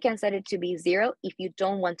 You can set it to be 0 if you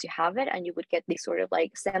don't want to have it, and you would get this sort of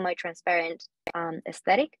like semi-transparent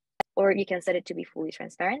aesthetic, or you can set it to be fully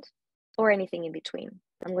transparent, or anything in between.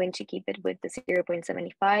 I'm going to keep it with the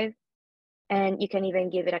 0.75, and you can even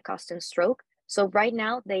give it a custom stroke. So right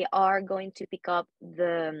now they are going to pick up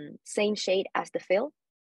the same shade as the fill.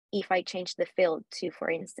 If I change the fill to, for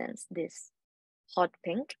instance, this hot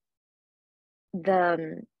pink,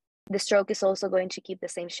 the stroke is also going to keep the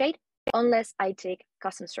same shade unless I take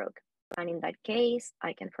custom stroke. And in that case,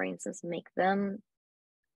 I can, for instance, make them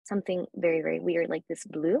something very, very weird, like this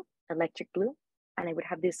blue, electric blue, and I would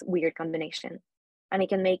have this weird combination. And I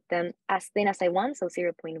can make them as thin as I want, so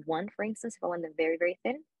 0.1, for instance, if I want them very, very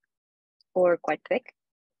thin, or quite thick,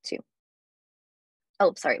 2.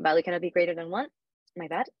 Oh, sorry, value cannot be greater than 1, my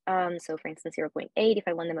bad. So for instance, 0.8 if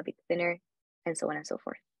I want them a bit thinner, and so on and so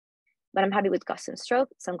forth. But I'm happy with custom stroke,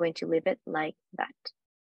 so I'm going to leave it like that.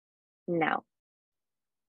 Now,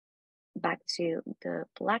 back to the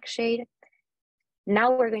black shade.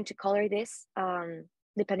 Now we're going to color this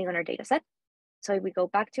depending on our data set. So if we go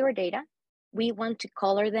back to our data, we want to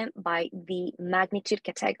color them by the magnitude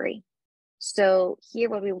category. So here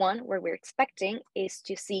what we're expecting is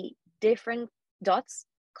to see different dots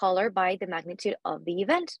colored by the magnitude of the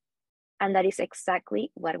event. And that is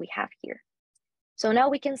exactly what we have here. So now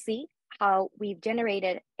we can see how we've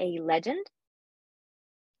generated a legend.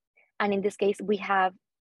 And in this case, we have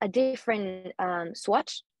a different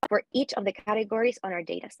swatch for each of the categories on our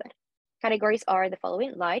data set. Categories are the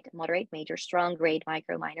following: light, moderate, major, strong, great,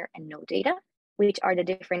 micro, minor, and no data, which are the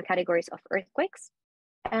different categories of earthquakes.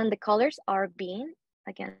 And the colors are being,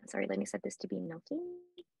 again, sorry, let me set this to be nothing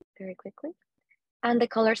very quickly. And the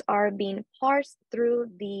colors are being parsed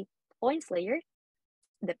through the points layer,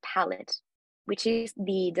 the palette, which is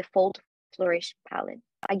the default Flourish palette.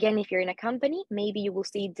 Again, if you're in a company, maybe you will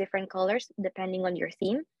see different colors depending on your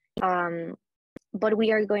theme. But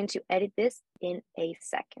we are going to edit this in a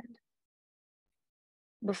second.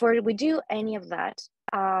 Before we do any of that,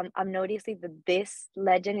 I'm noticing that this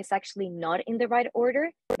legend is actually not in the right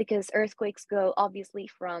order, because earthquakes go obviously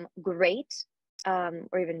from great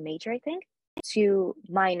or even major, I think, to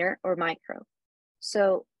minor or micro.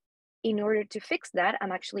 So in order to fix that,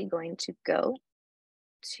 I'm actually going to go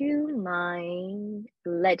to my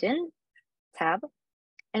legend tab,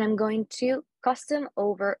 and I'm going to custom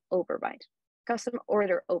order override,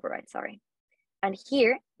 sorry. And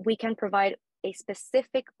here we can provide a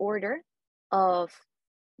specific order of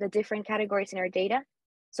the different categories in our data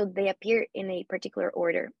So they appear in a particular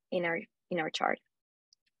order in our chart.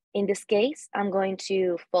 In this case, I'm going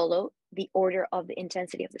to follow the order of the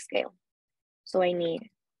intensity of the scale. So I need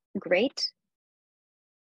great,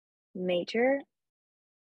 major,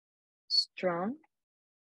 strong,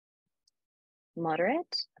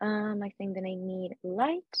 moderate. I think then I need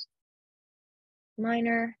light,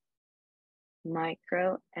 minor,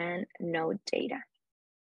 micro, and no data.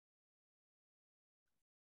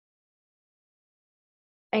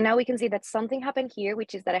 And now we can see that something happened here,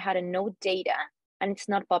 which is that I had a no data and it's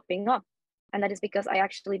not popping up. And that is because I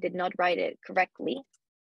actually did not write it correctly.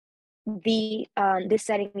 This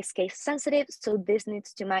setting is case sensitive, so this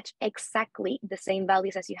needs to match exactly the same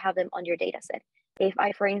values as you have them on your data set. If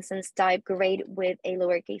I, for instance, type grade with a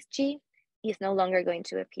lowercase g, it's no longer going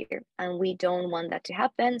to appear, and we don't want that to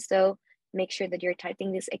happen. So make sure that you're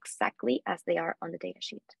typing this exactly as they are on the data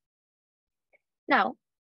sheet. Now,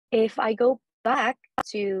 if I go back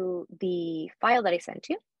to the file that I sent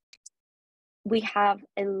you, we have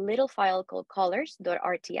a little file called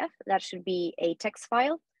colors.rtf. That should be a text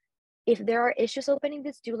file. If there are issues opening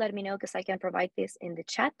this, do let me know because I can provide this in the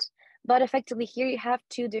chat. But effectively here you have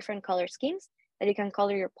two different color schemes that you can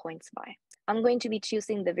color your points by. I'm going to be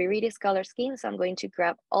choosing the Viridis color scheme. So I'm going to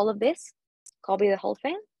grab all of this, copy the whole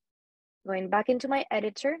thing, going back into my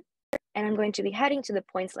editor, and I'm going to be heading to the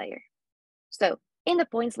points layer. So in the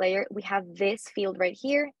points layer, we have this field right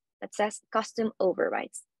here that says custom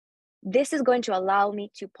overrides. This is going to allow me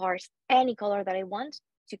to parse any color that I want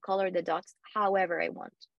to color the dots however I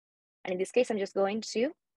want. And in this case, I'm just going to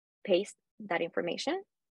paste that information.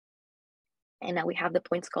 And now we have the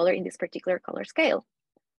points color in this particular color scale.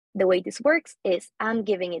 The way this works is I'm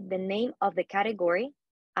giving it the name of the category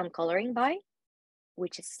I'm coloring by,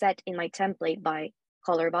 which is set in my template by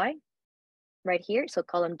color by right here. So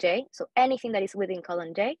column J. So anything that is within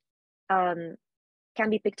column J can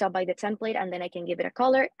be picked up by the template, and then I can give it a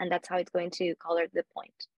color, and that's how it's going to color the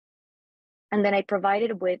point. And then I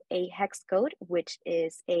provided with a hex code, which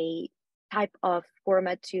is a type of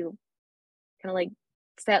format to kind of like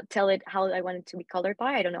tell it how I want it to be colored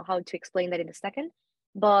by. I don't know how to explain that in a second,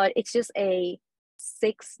 but it's just a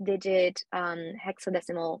 6-digit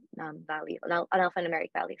hexadecimal value, an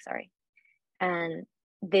alphanumeric value, sorry. And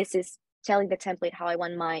this is telling the template how I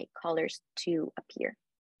want my colors to appear.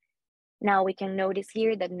 Now we can notice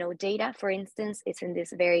here that no data, for instance, is in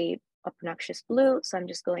this very obnoxious blue. So I'm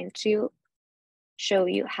just going to show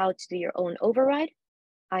you how to do your own override.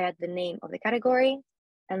 I add the name of the category,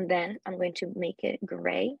 and then I'm going to make it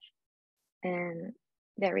gray. And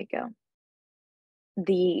there we go.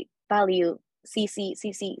 The value CC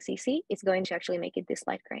is going to actually make it this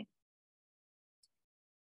light gray.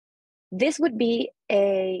 This would be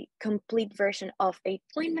a complete version of a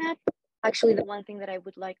point map. Actually, the one thing that I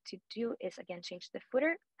would like to do is again change the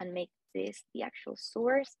footer and make this the actual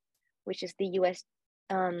source, which is the USGS,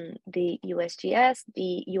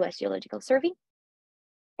 the US Geological Survey.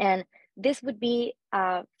 And this would be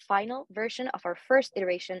a final version of our first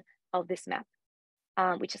iteration of this map,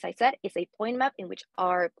 which, as I said, is a point map in which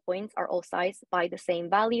our points are all sized by the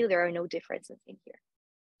same value. There are no differences in here.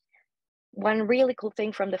 One really cool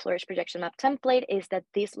thing from the Flourish projection map template is that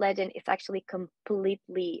this legend is actually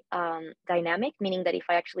completely dynamic, meaning that if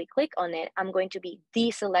I actually click on it, I'm going to be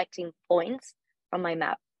deselecting points from my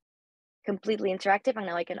map. Completely interactive, and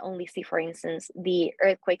now I can only see, for instance, the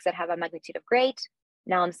earthquakes that have a magnitude of great.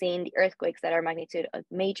 Now I'm seeing the earthquakes that are magnitude of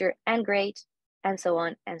major and great, and so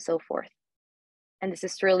on and so forth. And this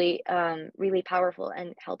is really, really powerful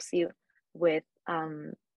and helps you with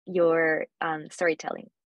your storytelling.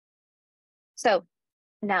 So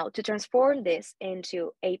now to transform this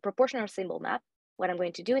into a proportional symbol map, what I'm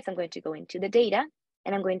going to do is I'm going to go into the data,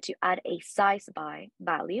 and I'm going to add a size by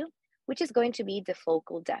value, which is going to be the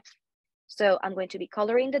focal depth. So I'm going to be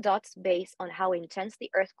coloring the dots based on how intense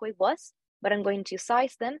the earthquake was, but I'm going to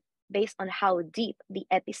size them based on how deep the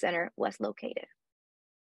epicenter was located.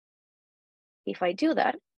 If I do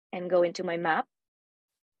that and go into my map,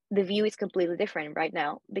 the view is completely different right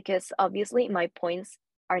now because obviously my points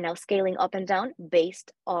are now scaling up and down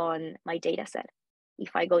based on my data set.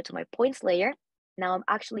 If I go to my points layer, now I'm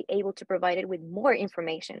actually able to provide it with more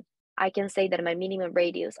information. I can say that my minimum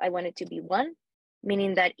radius, I want it to be 1,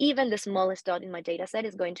 meaning that even the smallest dot in my data set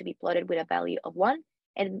is going to be plotted with a value of 1.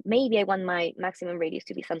 And maybe I want my maximum radius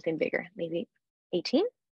to be something bigger, maybe 18.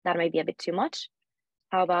 That might be a bit too much.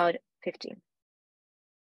 How about 15?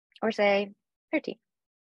 Or say 30.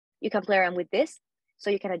 You can play around with this, so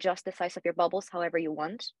you can adjust the size of your bubbles however you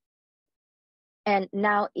want. And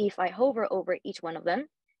now if I hover over each one of them,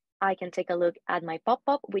 I can take a look at my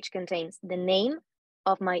pop-up, which contains the name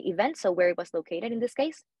of my event, so where it was located in this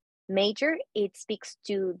case. Major, it speaks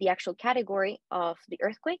to the actual category of the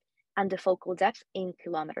earthquake, and the focal depth in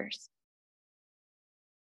kilometers.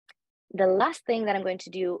 The last thing that I'm going to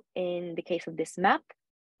do in the case of this map,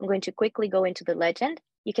 I'm going to quickly go into the legend.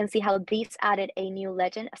 You can see how these added a new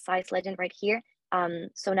legend, a size legend right here.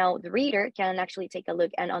 So now the reader can actually take a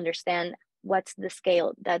look and understand what's the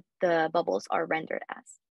scale that the bubbles are rendered as.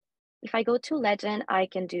 If I go to legend, I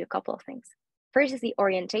can do a couple of things. First is the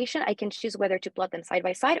orientation. I can choose whether to plot them side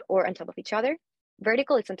by side or on top of each other.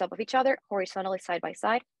 Vertical, it's on top of each other. Horizontal is side by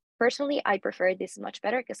side. Personally, I prefer this much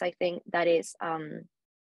better because I think that is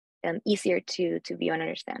easier to view and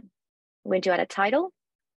understand. I'm going to add a title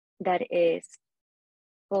that is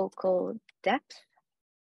focal depth.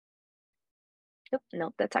 Oh,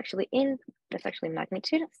 no, that's actually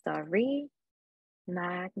magnitude. Sorry,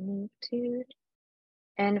 magnitude.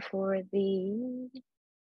 And for the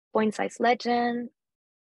point size legend,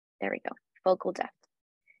 there we go, focal depth.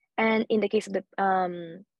 And in the case of the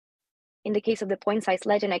point size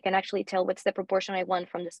legend, I can actually tell what's the proportion I want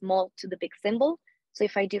from the small to the big symbol. So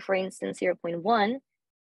if I do, for instance, 0.1,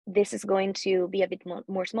 this is going to be a bit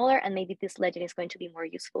more smaller, and maybe this legend is going to be more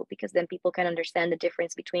useful because then people can understand the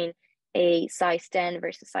difference between a size 10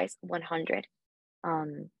 versus size 100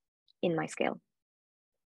 in my scale.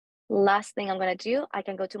 Last thing I'm going to do, I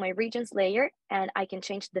can go to my regions layer and I can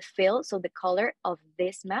change the fill, so the color of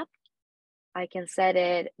this map. I can set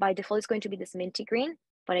it, by default it's going to be this minty green,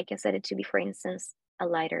 but I can set it to be, for instance, a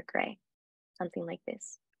lighter gray, something like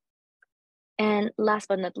this. And last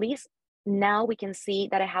but not least, now we can see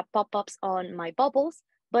that I have pop-ups on my bubbles,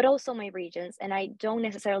 but also my regions. And I don't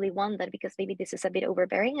necessarily want that because maybe this is a bit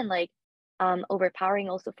overbearing and like overpowering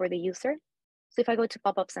also for the user. So if I go to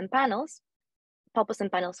pop-ups and panels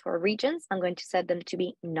for regions, I'm going to set them to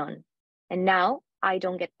be none. And now I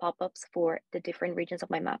don't get pop-ups for the different regions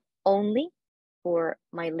of my map, only for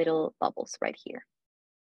my little bubbles right here.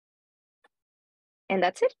 And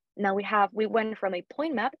that's it. Now we went from a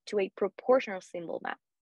point map to a proportional symbol map.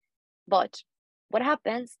 But what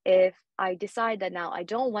happens if I decide that now I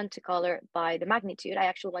don't want to color by the magnitude, I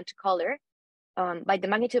actually want to color by the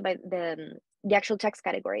magnitude, by the actual text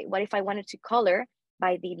category? What if I wanted to color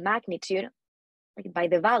by the magnitude, like by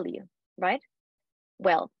the value, right?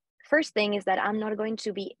 Well, first thing is that I'm not going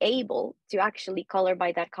to be able to actually color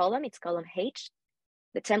by that column. It's column H.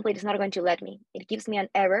 The template is not going to let me. It gives me an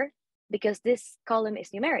error because this column is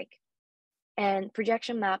numeric. And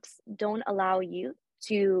projection maps don't allow you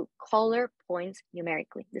to color points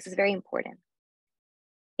numerically. This is very important.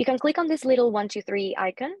 You can click on this little 1, 2, 3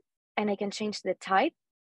 icon, and I can change the type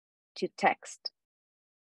to text.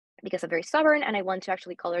 Because I'm very stubborn and I want to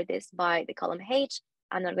actually color this by the column H,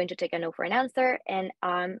 I'm not going to take a no for an answer, and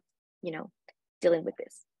I'm, dealing with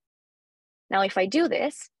this. Now, if I do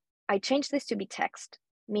this, I change this to be text,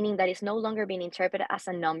 meaning that it's no longer being interpreted as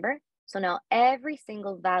a number. So now every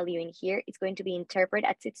single value in here is going to be interpreted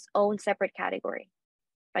as its own separate category.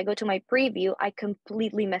 If I go to my preview, I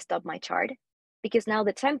completely messed up my chart because now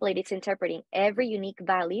the template is interpreting every unique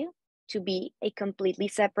value to be a completely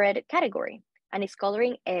separate category, and it's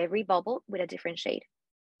coloring every bubble with a different shade.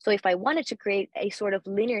 So if I wanted to create a sort of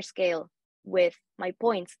linear scale with my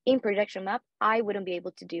points in projection map, I wouldn't be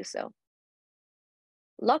able to do so.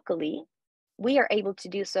 Luckily, we are able to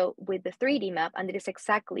do so with the 3D map, and it is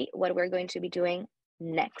exactly what we're going to be doing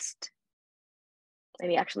next. Let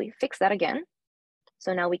me actually fix that again.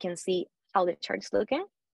 So now we can see how the chart is looking,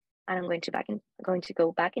 and I'm going to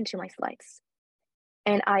go back into my slides.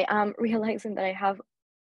 And I am realizing that I have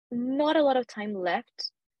not a lot of time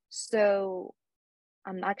left, so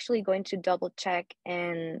I'm actually going to double check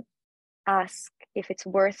and ask if it's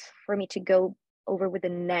worth for me to go over with the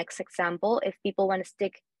next example, if people want to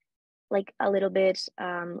stick like a little bit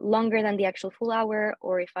longer than the actual full hour,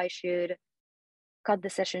 or if I should cut the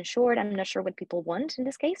session short. I'm not sure what people want in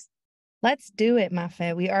this case. Let's do it,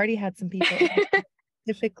 Mafe. We already had some people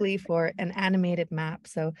specifically for an animated map.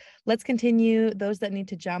 So let's continue. Those that need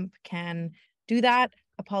to jump can do that.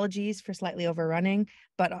 Apologies for slightly overrunning,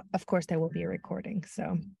 but of course there will be a recording.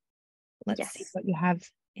 So let's see what you have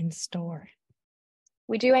in store.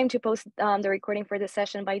 We do aim to post the recording for this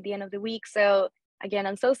session by the end of the week. So again,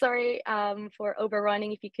 I'm so sorry for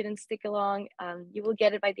overrunning. If you couldn't stick along, you will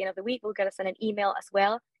get it by the end of the week. We'll get us an email as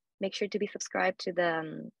well. Make sure to be subscribed to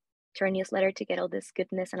the to our newsletter to get all this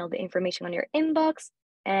goodness and all the information on your inbox.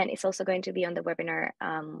 And it's also going to be on the webinar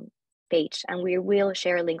page, and we will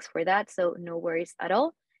share links for that. So no worries at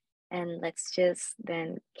all. And let's just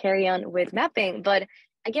then carry on with mapping. But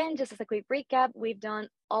again, just as a quick recap, we've done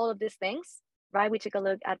all of these things, right? We took a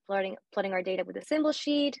look at plotting our data with a symbol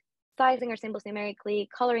sheet. sizing our symbols numerically,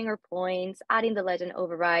 coloring our points, adding the legend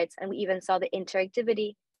overrides, and we even saw the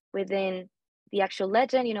interactivity within the actual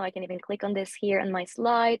legend. You know, I can even click on this here on my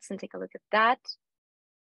slides and take a look at that.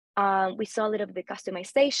 We saw a little bit of the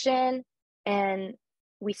customization, and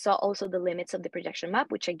we saw also the limits of the projection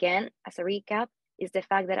map, which again, as a recap, is the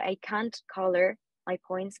fact that I can't color my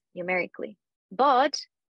points numerically. But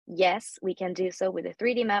yes, we can do so with a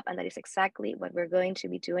 3D map, and that is exactly what we're going to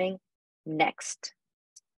be doing next.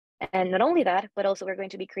 And not only that, but also we're going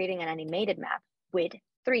to be creating an animated map with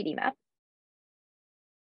 3D map.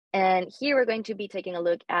 And here we're going to be taking a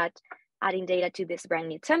look at adding data to this brand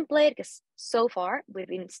new template, because so far we've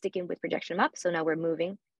been sticking with projection map. So now we're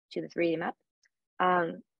moving to the 3D map.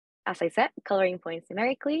 As I said, coloring points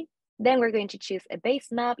numerically. Then we're going to choose a base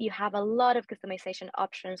map. You have a lot of customization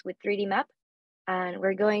options with 3D map. And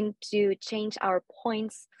we're going to change our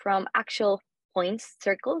points from actual points,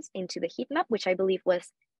 circles, into the heat map, which I believe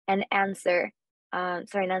was a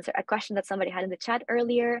question that somebody had in the chat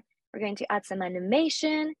earlier. We're going to add some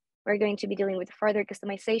animation. We're going to be dealing with further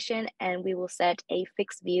customization, and we will set a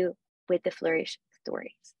fixed view with the Flourish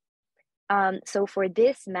stories. So for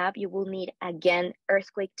this map, you will need, again,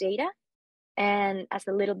 earthquake data. And as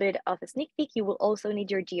a little bit of a sneak peek, you will also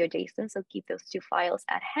need your GeoJSON. So keep those two files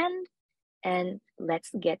at hand, and let's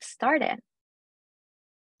get started.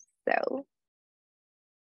 So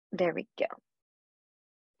there we go.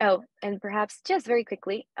 Oh, and perhaps just very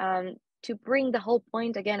quickly, to bring the whole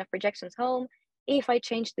point again of projections home, if I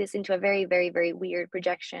change this into a very, very, very weird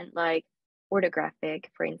projection, like orthographic,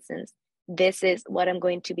 for instance, this is what I'm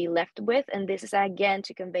going to be left with. And this is again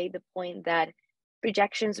to convey the point that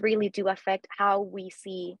projections really do affect how we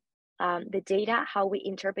see the data, how we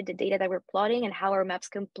interpret the data that we're plotting, and how our maps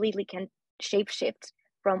completely can shapeshift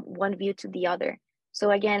from one view to the other. So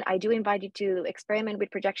again, I do invite you to experiment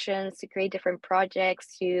with projections, to create different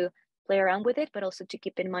projects, to play around with it, but also to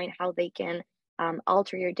keep in mind how they can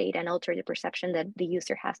alter your data and alter the perception that the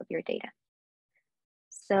user has of your data.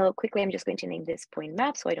 So quickly, I'm just going to name this point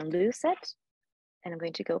map so I don't lose it. And I'm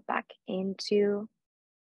going to go back into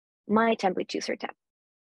my template chooser tab.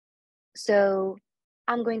 So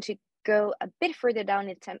I'm going to go a bit further down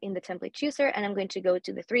in the template chooser, and I'm going to go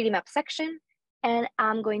to the 3D map section, and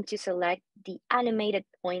I'm going to select the animated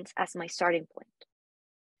points as my starting point.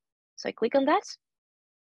 So I click on that,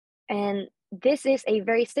 and this is a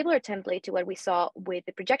very similar template to what we saw with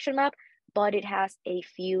the projection map, but it has a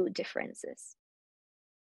few differences,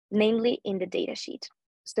 namely in the data sheet.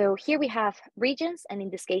 So here we have regions, and in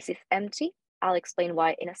this case it's empty. I'll explain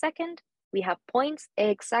why in a second. We have points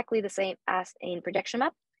exactly the same as in projection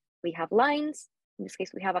map. We have lines. In this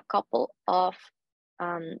case, we have a couple of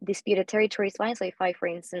disputed territories lines. So if I, for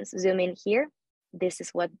instance, zoom in here, this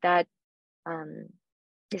is what that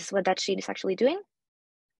sheet is actually doing.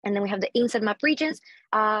 And then we have the inside map regions,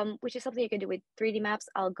 which is something you can do with 3D maps.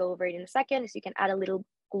 I'll go over it in a second. So you can add a little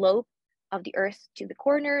globe of the Earth to the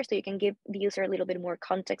corner, so you can give the user a little bit more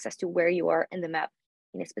context as to where you are in the map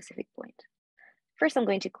in a specific point. First, I'm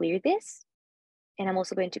going to clear this, and I'm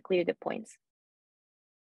also going to clear the points.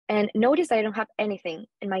 And notice that I don't have anything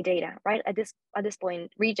in my data, right? At this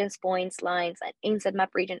point, regions, points, lines, and inside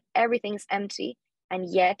map region, everything's empty, and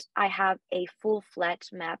yet I have a full flat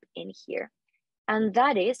map in here. And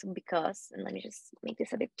that is because, and let me just make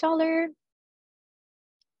this a bit taller,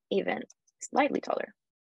 even slightly taller.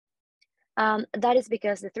 That is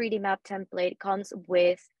because the 3D map template comes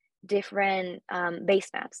with different base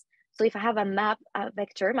maps. So if I have a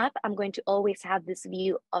vector map, I'm going to always have this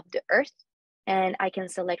view of the Earth, and I can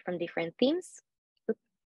select from different themes.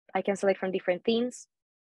 I can select from different themes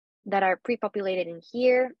that are pre-populated in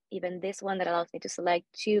here, even this one that allows me to select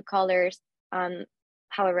 2 colors,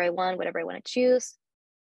 however I want, whatever I want to choose.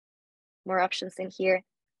 More options in here.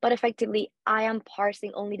 But effectively, I am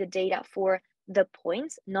parsing only the data for the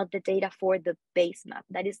points, not the data for the base map.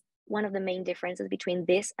 That is one of the main differences between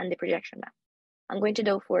this and the projection map. I'm going to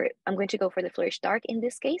go for the Flourish Dark in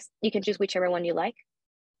this case. You can choose whichever one you like.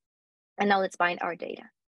 And now let's bind our data.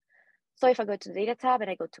 So if I go to the data tab and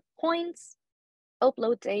I go to points,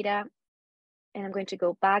 upload data, and I'm going to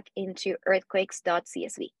go back into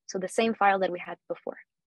earthquakes.csv. So the same file that we had before.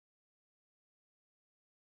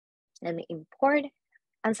 Let me import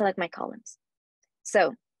and select my columns.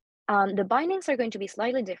 So the bindings are going to be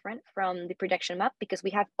slightly different from the projection map because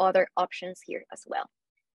we have other options here as well.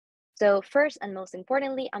 So first and most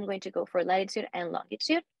importantly, I'm going to go for latitude and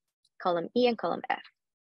longitude, column E and column F.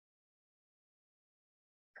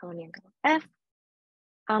 Column E and column F.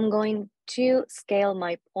 I'm going to scale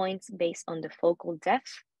my points based on the focal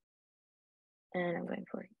depth. And I'm going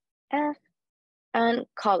for F and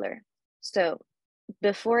color. So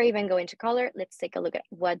before I even go into color, let's take a look at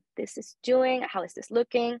what this is doing. How is this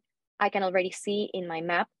looking? I can already see in my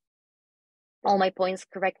map all my points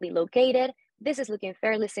correctly located. This is looking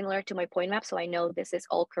fairly similar to my point map, so I know this is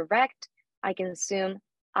all correct. I can zoom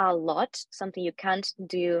a lot, something you can't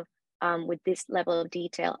do with this level of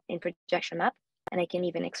detail in projection map. And I can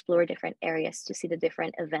even explore different areas to see the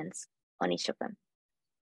different events on each of them.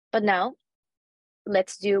 But now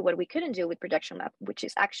let's do what we couldn't do with projection map, which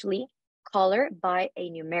is actually color by a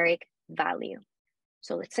numeric value.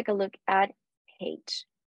 So let's take a look at H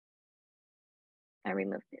and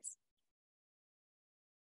remove this.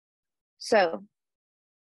 So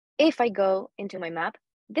if I go into my map,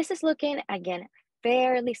 this is looking, again,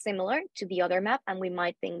 fairly similar to the other map, and we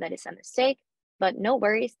might think that it's a mistake, but no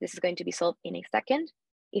worries, this is going to be solved in a second.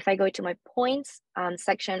 If I go to my points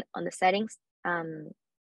section on the settings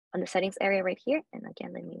area right here, and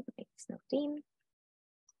again, let me make this no theme,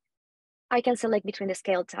 I can select between the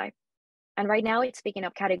scale type. And right now it's picking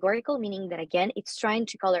up categorical, meaning that, again, it's trying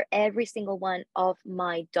to color every single one of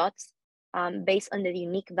my dots based on the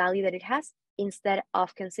unique value that it has, instead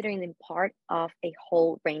of considering them part of a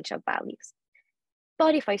whole range of values.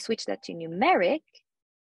 But if I switch that to numeric,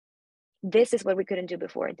 this is what we couldn't do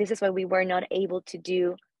before. This is what we were not able to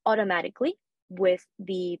do automatically with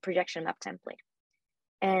the projection map template.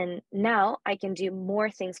 And now I can do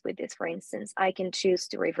more things with this. For instance, I can choose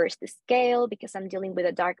to reverse the scale because I'm dealing with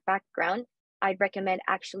a dark background. I'd recommend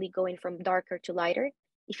actually going from darker to lighter.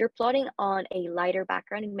 If you're plotting on a lighter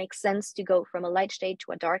background, it makes sense to go from a light shade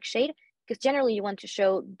to a dark shade, because generally you want to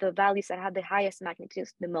show the values that have the highest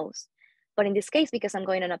magnitudes the most. But in this case, because I'm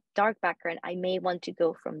going on a dark background, I may want to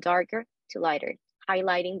go from darker to lighter,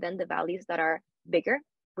 highlighting then the values that are bigger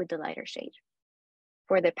with the lighter shade.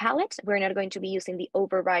 For the palette, we're not going to be using the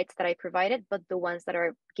overrides that I provided, but the ones that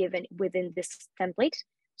are given within this template.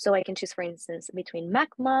 So I can choose, for instance, between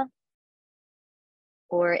magma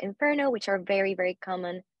or inferno, which are very, very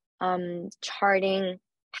common charting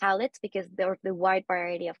palettes because they're the wide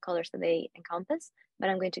variety of colors that they encompass. But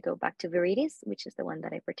I'm going to go back to Viridi's, which is the one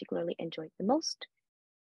that I particularly enjoyed the most.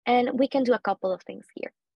 And we can do a couple of things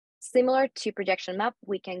here. Similar to projection map,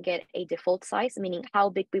 we can get a default size, meaning how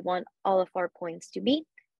big we want all of our points to be.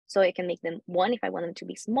 So I can make them 1 if I want them to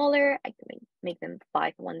be smaller. I can make them 5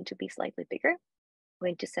 if I want them to be slightly bigger. I'm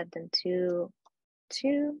going to set them to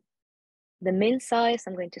 2. The min size,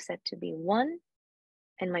 I'm going to set to be 1.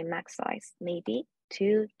 And my max size, maybe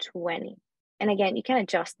 220. And again, you can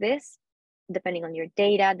adjust this depending on your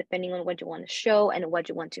data, depending on what you want to show and what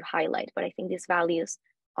you want to highlight. But I think these values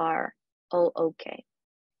are all okay.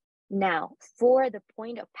 Now, for the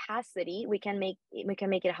point opacity, we can make it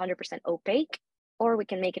 100% opaque, or we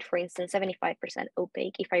can make it, for instance, 75%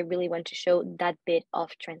 opaque if I really want to show that bit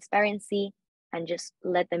of transparency and just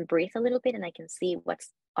let them breathe a little bit and I can see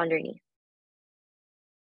what's underneath.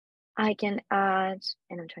 I can add,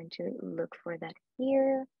 and I'm trying to look for that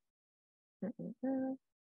here.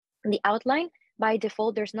 The outline, by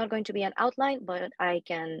default, there's not going to be an outline, but I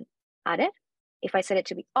can add it. If I set it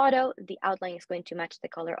to be auto, the outline is going to match the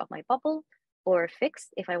color of my bubble, or fixed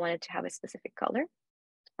if I wanted to have a specific color.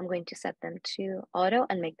 I'm going to set them to auto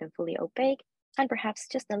and make them fully opaque, and perhaps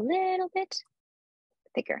just a little bit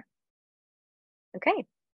thicker. Okay.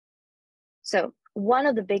 So one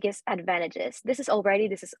of the biggest advantages, this is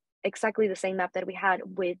exactly the same map that we had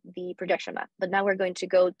with the projection map, but now we're going to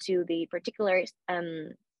go to the particular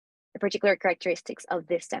characteristics of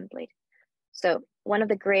this template. So one of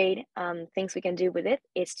the great things we can do with it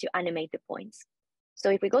is to animate the points. So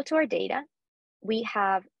if we go to our data, we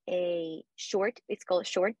have a short, it's called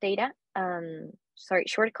short data,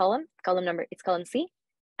 short column number, it's column C.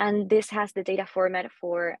 And this has the data format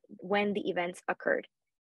for when the events occurred.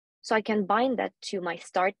 So I can bind that to my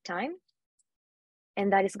start time,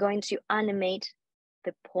 and that is going to animate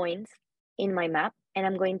the points in my map. And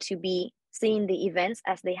I'm going to be seeing the events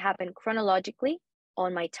as they happen chronologically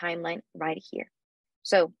on my timeline right here.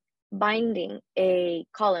 So binding a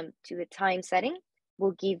column to the time setting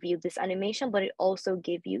will give you this animation, but it also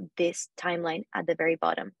gives you this timeline at the very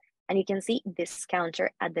bottom. And you can see this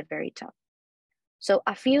counter at the very top. So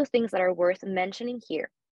a few things that are worth mentioning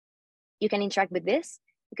here. You can interact with this.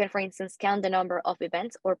 You can, for instance, count the number of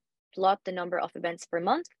events or plot the number of events per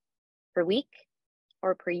month, per week,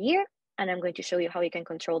 or per year. And I'm going to show you how you can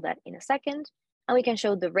control that in a second. And we can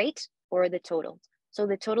show the rate or the total. So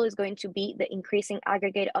the total is going to be the increasing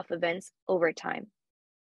aggregate of events over time.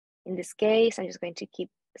 In this case, I'm just going to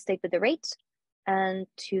stay with the rate and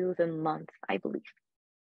to the month, I believe.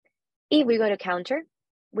 If we go to counter,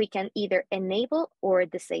 we can either enable or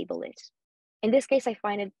disable it. In this case, I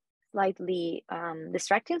find it slightly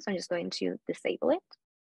distracting, so I'm just going to disable it.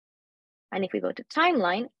 And if we go to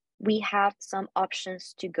timeline, we have some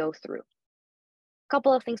options to go through.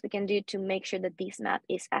 Couple of things we can do to make sure that this map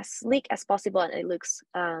is as sleek as possible and it looks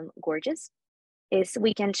gorgeous is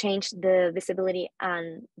we can change the visibility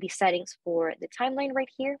and the settings for the timeline right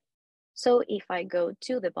here. So if I go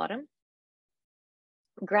to the bottom,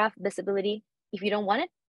 graph visibility, if you don't want it,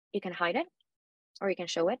 you can hide it or you can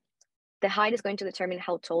show it. The height is going to determine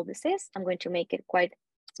how tall this is. I'm going to make it quite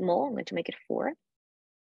small. I'm going to make it 4.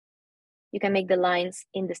 You can make the lines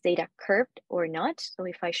in this data curved or not. So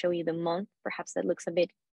if I show you the month, perhaps that looks a bit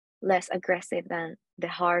less aggressive than the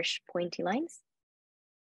harsh pointy lines.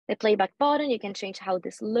 The playback button, you can change how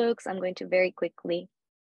this looks. I'm going to very quickly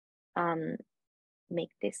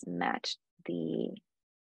make this match the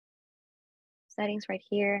settings right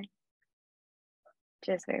here.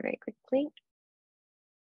 Just very, very quickly.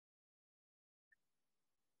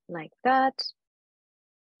 Like that.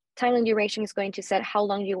 Timeline duration is going to set how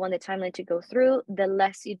long you want the timeline to go through. The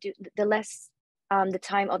less you do, the less the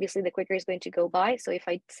time, obviously, the quicker is going to go by. So if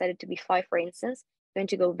I set it to be 5, for instance, I'm going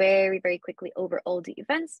to go very, very quickly over all the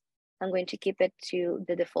events. I'm going to keep it to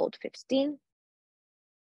the default 15.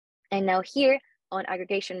 And now here on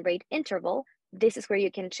aggregation rate interval, this is where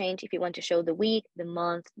you can change if you want to show the week, the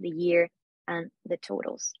month, the year, and the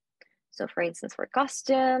totals. So for instance, for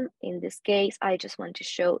custom, in this case, I just want to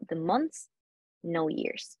show the months, no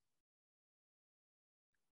years.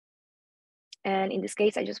 And in this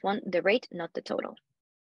case, I just want the rate, not the total.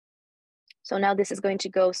 So now this is going to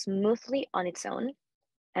go smoothly on its own.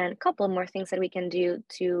 And a couple more things that we can do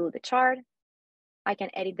to the chart. I can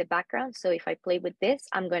edit the background. So if I play with this,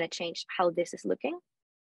 I'm going to change how this is looking.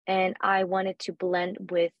 And I want it to blend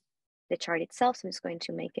with the chart itself. So I'm just going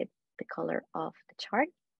to make it the color of the chart.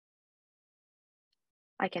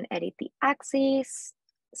 I can edit the axis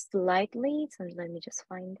slightly. So let me just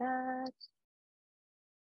find that.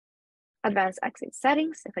 Advanced axis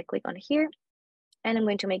settings, if I click on here, and I'm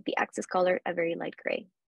going to make the axis color a very light gray.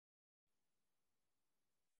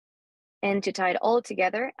 And to tie it all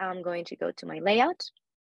together, I'm going to go to my layout,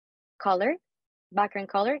 color, background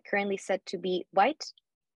color, currently set to be white.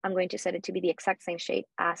 I'm going to set it to be the exact same shade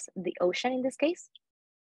as the ocean in this case.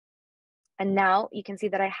 And now you can see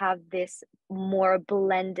that I have this more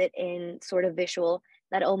blended in sort of visual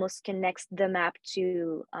that almost connects the map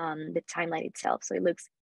to the timeline itself. So it looks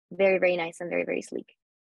very, very nice and very, very sleek.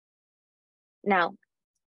 Now,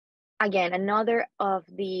 again, another of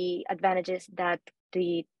the advantages that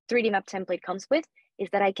the 3D map template comes with is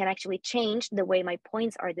that I can actually change the way my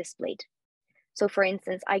points are displayed. So for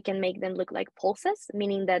instance, I can make them look like pulses,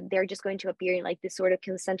 meaning that they're just going to appear in like this sort of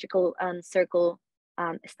concentrical circle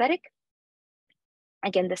aesthetic.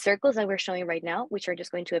 Again, the circles that we're showing right now, which are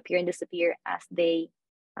just going to appear and disappear as they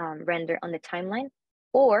render on the timeline,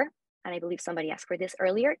 or, and I believe somebody asked for this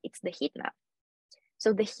earlier, it's the heat map.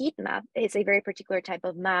 So the heat map is a very particular type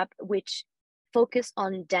of map which focus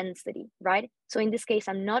on density, right? So in this case,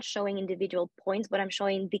 I'm not showing individual points, but I'm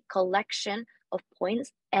showing the collection of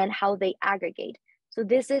points and how they aggregate. So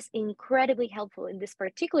this is incredibly helpful in this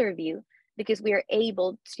particular view because we are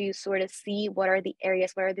able to sort of see what are the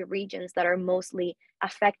areas, what are the regions that are mostly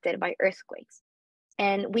affected by earthquakes.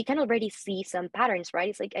 And we can already see some patterns, right?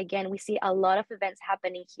 It's like, again, we see a lot of events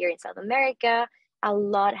happening here in South America, a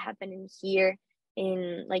lot happening here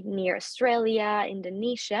in like near Australia,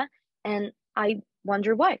 Indonesia, and I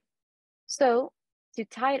wonder why. So to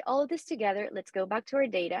tie it all of this together, let's go back to our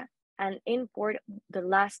data and import the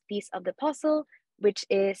last piece of the puzzle, which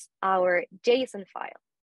is our JSON file.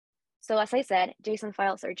 So as I said, JSON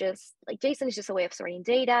files are just like, JSON is just a way of storing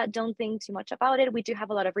data. Don't think too much about it. We do have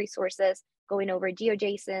a lot of resources going over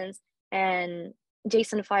GeoJSONs and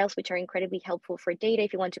JSON files, which are incredibly helpful for data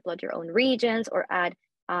if you want to plot your own regions or add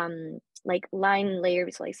like line layer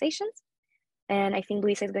visualizations. And I think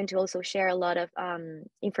Luisa is going to also share a lot of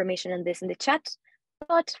information on this in the chat.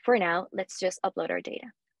 But for now, let's just upload our data.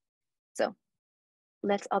 So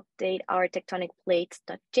let's update our tectonic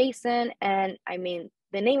plates.json. And I mean,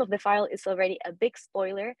 the name of the file is already a big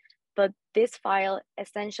spoiler, but this file,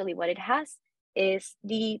 essentially what it has is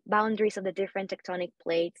the boundaries of the different tectonic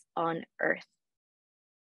plates on Earth.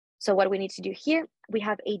 So what we need to do here, we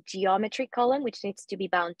have a geometry column, which needs to be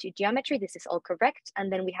bound to geometry. This is all correct.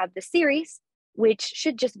 And then we have the series, which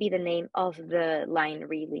should just be the name of the line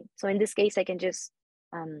really. So in this case, I can just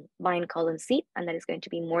bind column C, and that is going to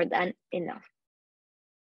be more than enough.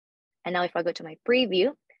 And now if I go to my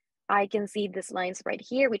preview, I can see these lines right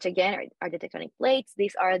here, which again are the tectonic plates.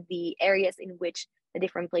 These are the areas in which the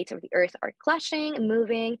different plates of the earth are clashing,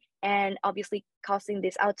 moving, and obviously causing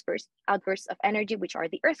these outbursts of energy, which are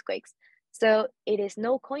the earthquakes. So it is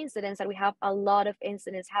no coincidence that we have a lot of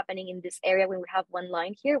incidents happening in this area when we have one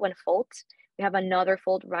line here, one fault. We have another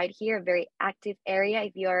fault right here, a very active area.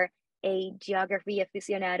 If you're a geography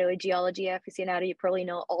aficionado, a geology aficionado, you probably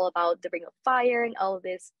know all about the Ring of Fire and all of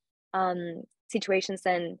these situations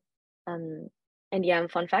and yeah,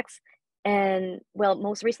 fun facts. And well,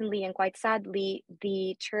 most recently and quite sadly,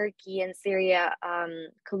 the Turkey and Syria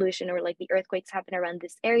collision, or like the earthquakes, happen around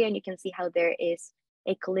this area, and you can see how there is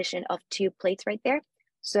a collision of two plates right there.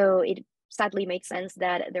 So it sadly made sense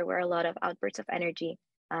that there were a lot of outbursts of energy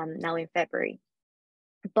now in February.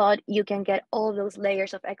 But you can get all those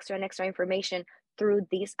layers of extra information through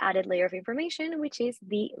this added layer of information, which is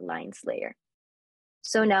the lines layer.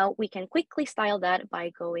 So now we can quickly style that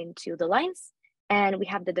by going to the lines, and we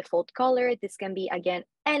have the default color. This can be, again,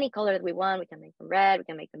 any color that we want. We can make them red, we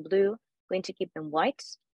can make them blue. We're going to keep them white,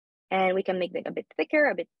 and we can make them a bit thicker,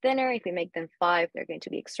 a bit thinner. If we make them 5, they're going to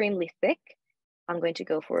be extremely thick. I'm going to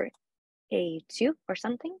go for a 2 or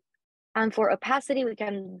something. And for opacity, we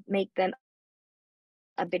can make them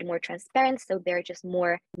a bit more transparent, so they're just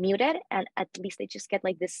more muted, and at least they just get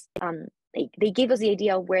like this, they give us the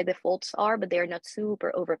idea of where the faults are, but they're not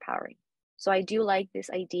super overpowering. So I do like this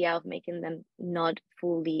idea of making them not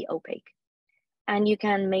fully opaque. And you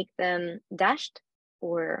can make them dashed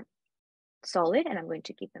or solid, and I'm going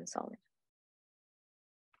to keep them solid.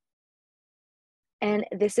 And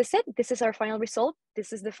this is it. This is our final result.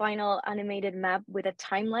 This is the final animated map with a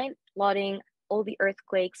timeline plotting all the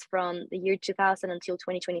earthquakes from the year 2000 until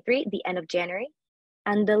 2023, the end of January.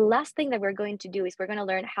 And the last thing that we're going to do is we're going to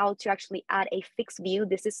learn how to actually add a fixed view.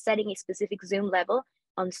 This is setting a specific zoom level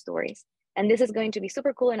on stories. And this is going to be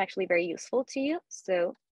super cool and actually very useful to you.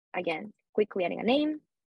 So again, quickly adding a name,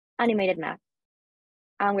 animated map.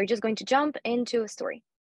 And we're just going to jump into a story.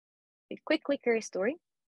 A quick clicker story.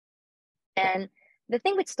 And the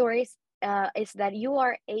thing with stories is that you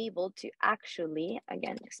are able to actually,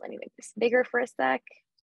 again, just let me make this bigger for a sec.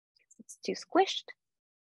 It's too squished.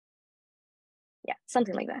 Yeah,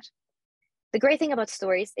 something like that. The great thing about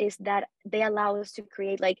stories is that they allow us to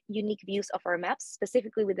create like unique views of our maps,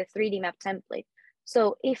 specifically with the 3D map template.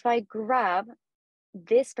 So if I grab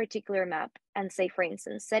this particular map and say, for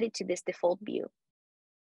instance, set it to this default view,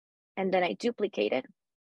 and then I duplicate it,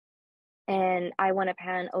 and I want to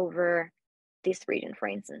pan over this region, for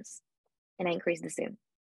instance, and I increase the zoom.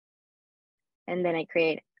 And then I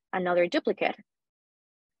create another duplicate,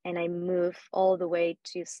 and I move all the way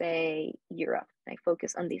to, say, Europe. I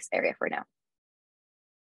focus on this area for now.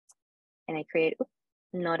 And I create,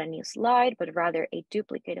 not a new slide, but rather a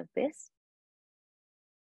duplicate of this.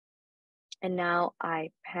 And now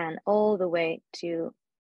I pan all the way to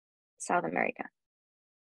South America.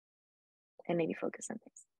 And maybe focus on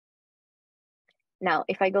this. Now,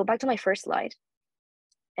 if I go back to my first slide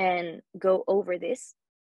and go over this,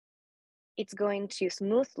 it's going to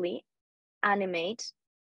smoothly animate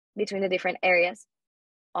between the different areas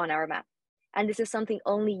on our map. And this is something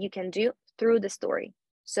only you can do through the story.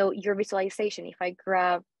 So your visualization, if I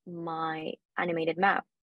grab my animated map,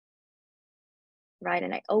 right,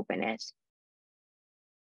 and I open it,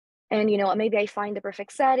 and maybe I find the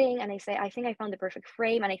perfect setting, and I say, I think I found the perfect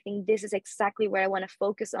frame, and I think this is exactly where I want to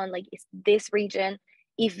focus on, like, it's this region.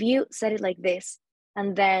 If you set it like this,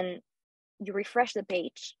 and then you refresh the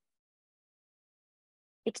page,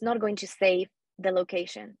 it's not going to save the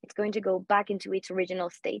location. It's going to go back into its original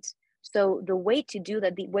state. So the way to do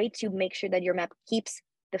that, the way to make sure that your map keeps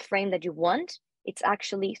the frame that you want, it's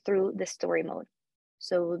actually through the story mode.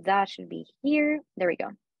 So that should be here. There we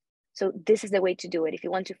go. So this is the way to do it. If you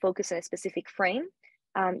want to focus on a specific frame,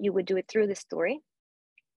 you would do it through the story.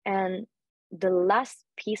 And the last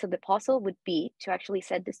piece of the puzzle would be to actually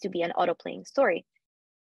set this to be an auto-playing story.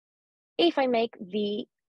 If I make the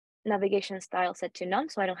navigation style set to none,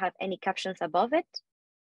 so I don't have any captions above it,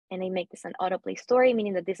 and I make this an autoplay story,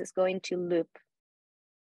 meaning that this is going to loop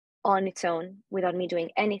on its own without me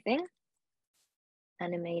doing anything.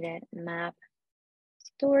 Animated map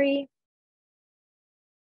story.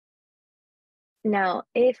 Now,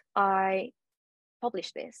 if I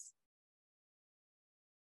publish this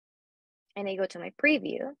and I go to my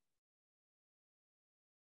preview,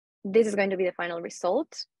 this is going to be the final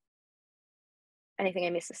result. Anything I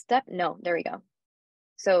missed a step? No, there we go.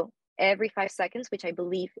 So every 5 seconds, which I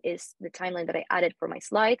believe is the timeline that I added for my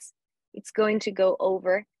slides, it's going to go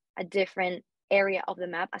over a different area of the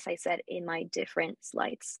map, as I said in my different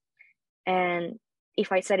slides. And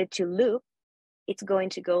if I set it to loop, it's going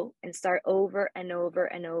to go and start over and over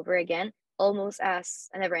and over again, almost as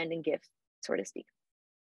a never-ending GIF, so to speak.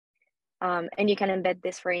 And you can embed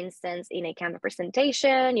this, for instance, in a Canva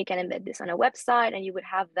presentation. You can embed this on a website, and you would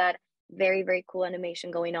have that very, very cool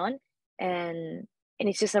animation going on. And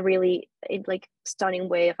it's just a really like stunning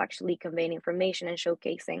way of actually conveying information and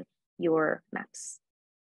showcasing your maps.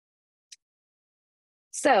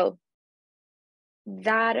 So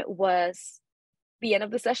that was the end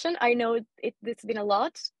of the session. I know it's been a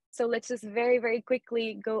lot. So let's just very, very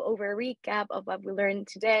quickly go over a recap of what we learned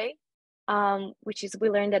today, which is we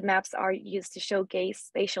learned that maps are used to showcase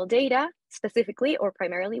spatial data specifically or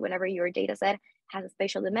primarily whenever your data set has a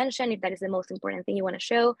spatial dimension. If that is the most important thing you want to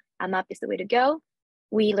show, a map is the way to go.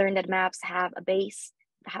 We learned that maps have a base,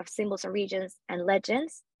 have symbols and regions and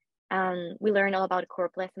legends. We learned all about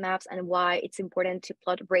choropleth maps and why it's important to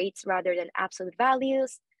plot rates rather than absolute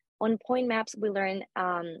values. On point maps, we learn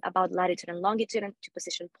about latitude and longitude and to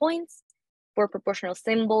position points. For proportional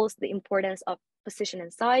symbols, the importance of position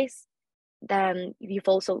and size. Then you've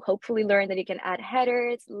also hopefully learned that you can add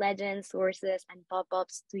headers, legends, sources, and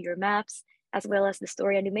pop-ups to your maps, as well as the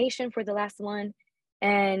story animation for the last one.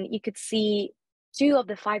 And you could see 2 of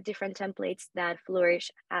the 5 different templates that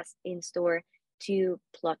Flourish has in store to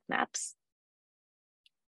plot maps.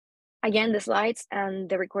 Again, the slides and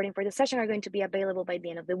the recording for the session are going to be available by the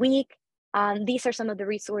end of the week. These are some of the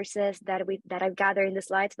resources that I've gathered in the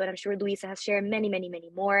slides, but I'm sure Luisa has shared many, many, many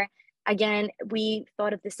more. Again, we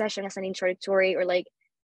thought of this session as an introductory or like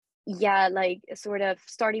a sort of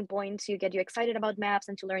starting point to get you excited about maps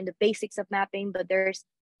and to learn the basics of mapping, but there's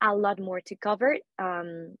a lot more to cover.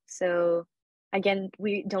 So again,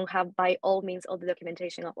 we don't have by all means all the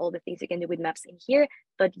documentation of all the things you can do with maps in here,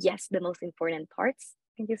 but yes, the most important parts.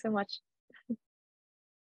 Thank you so much.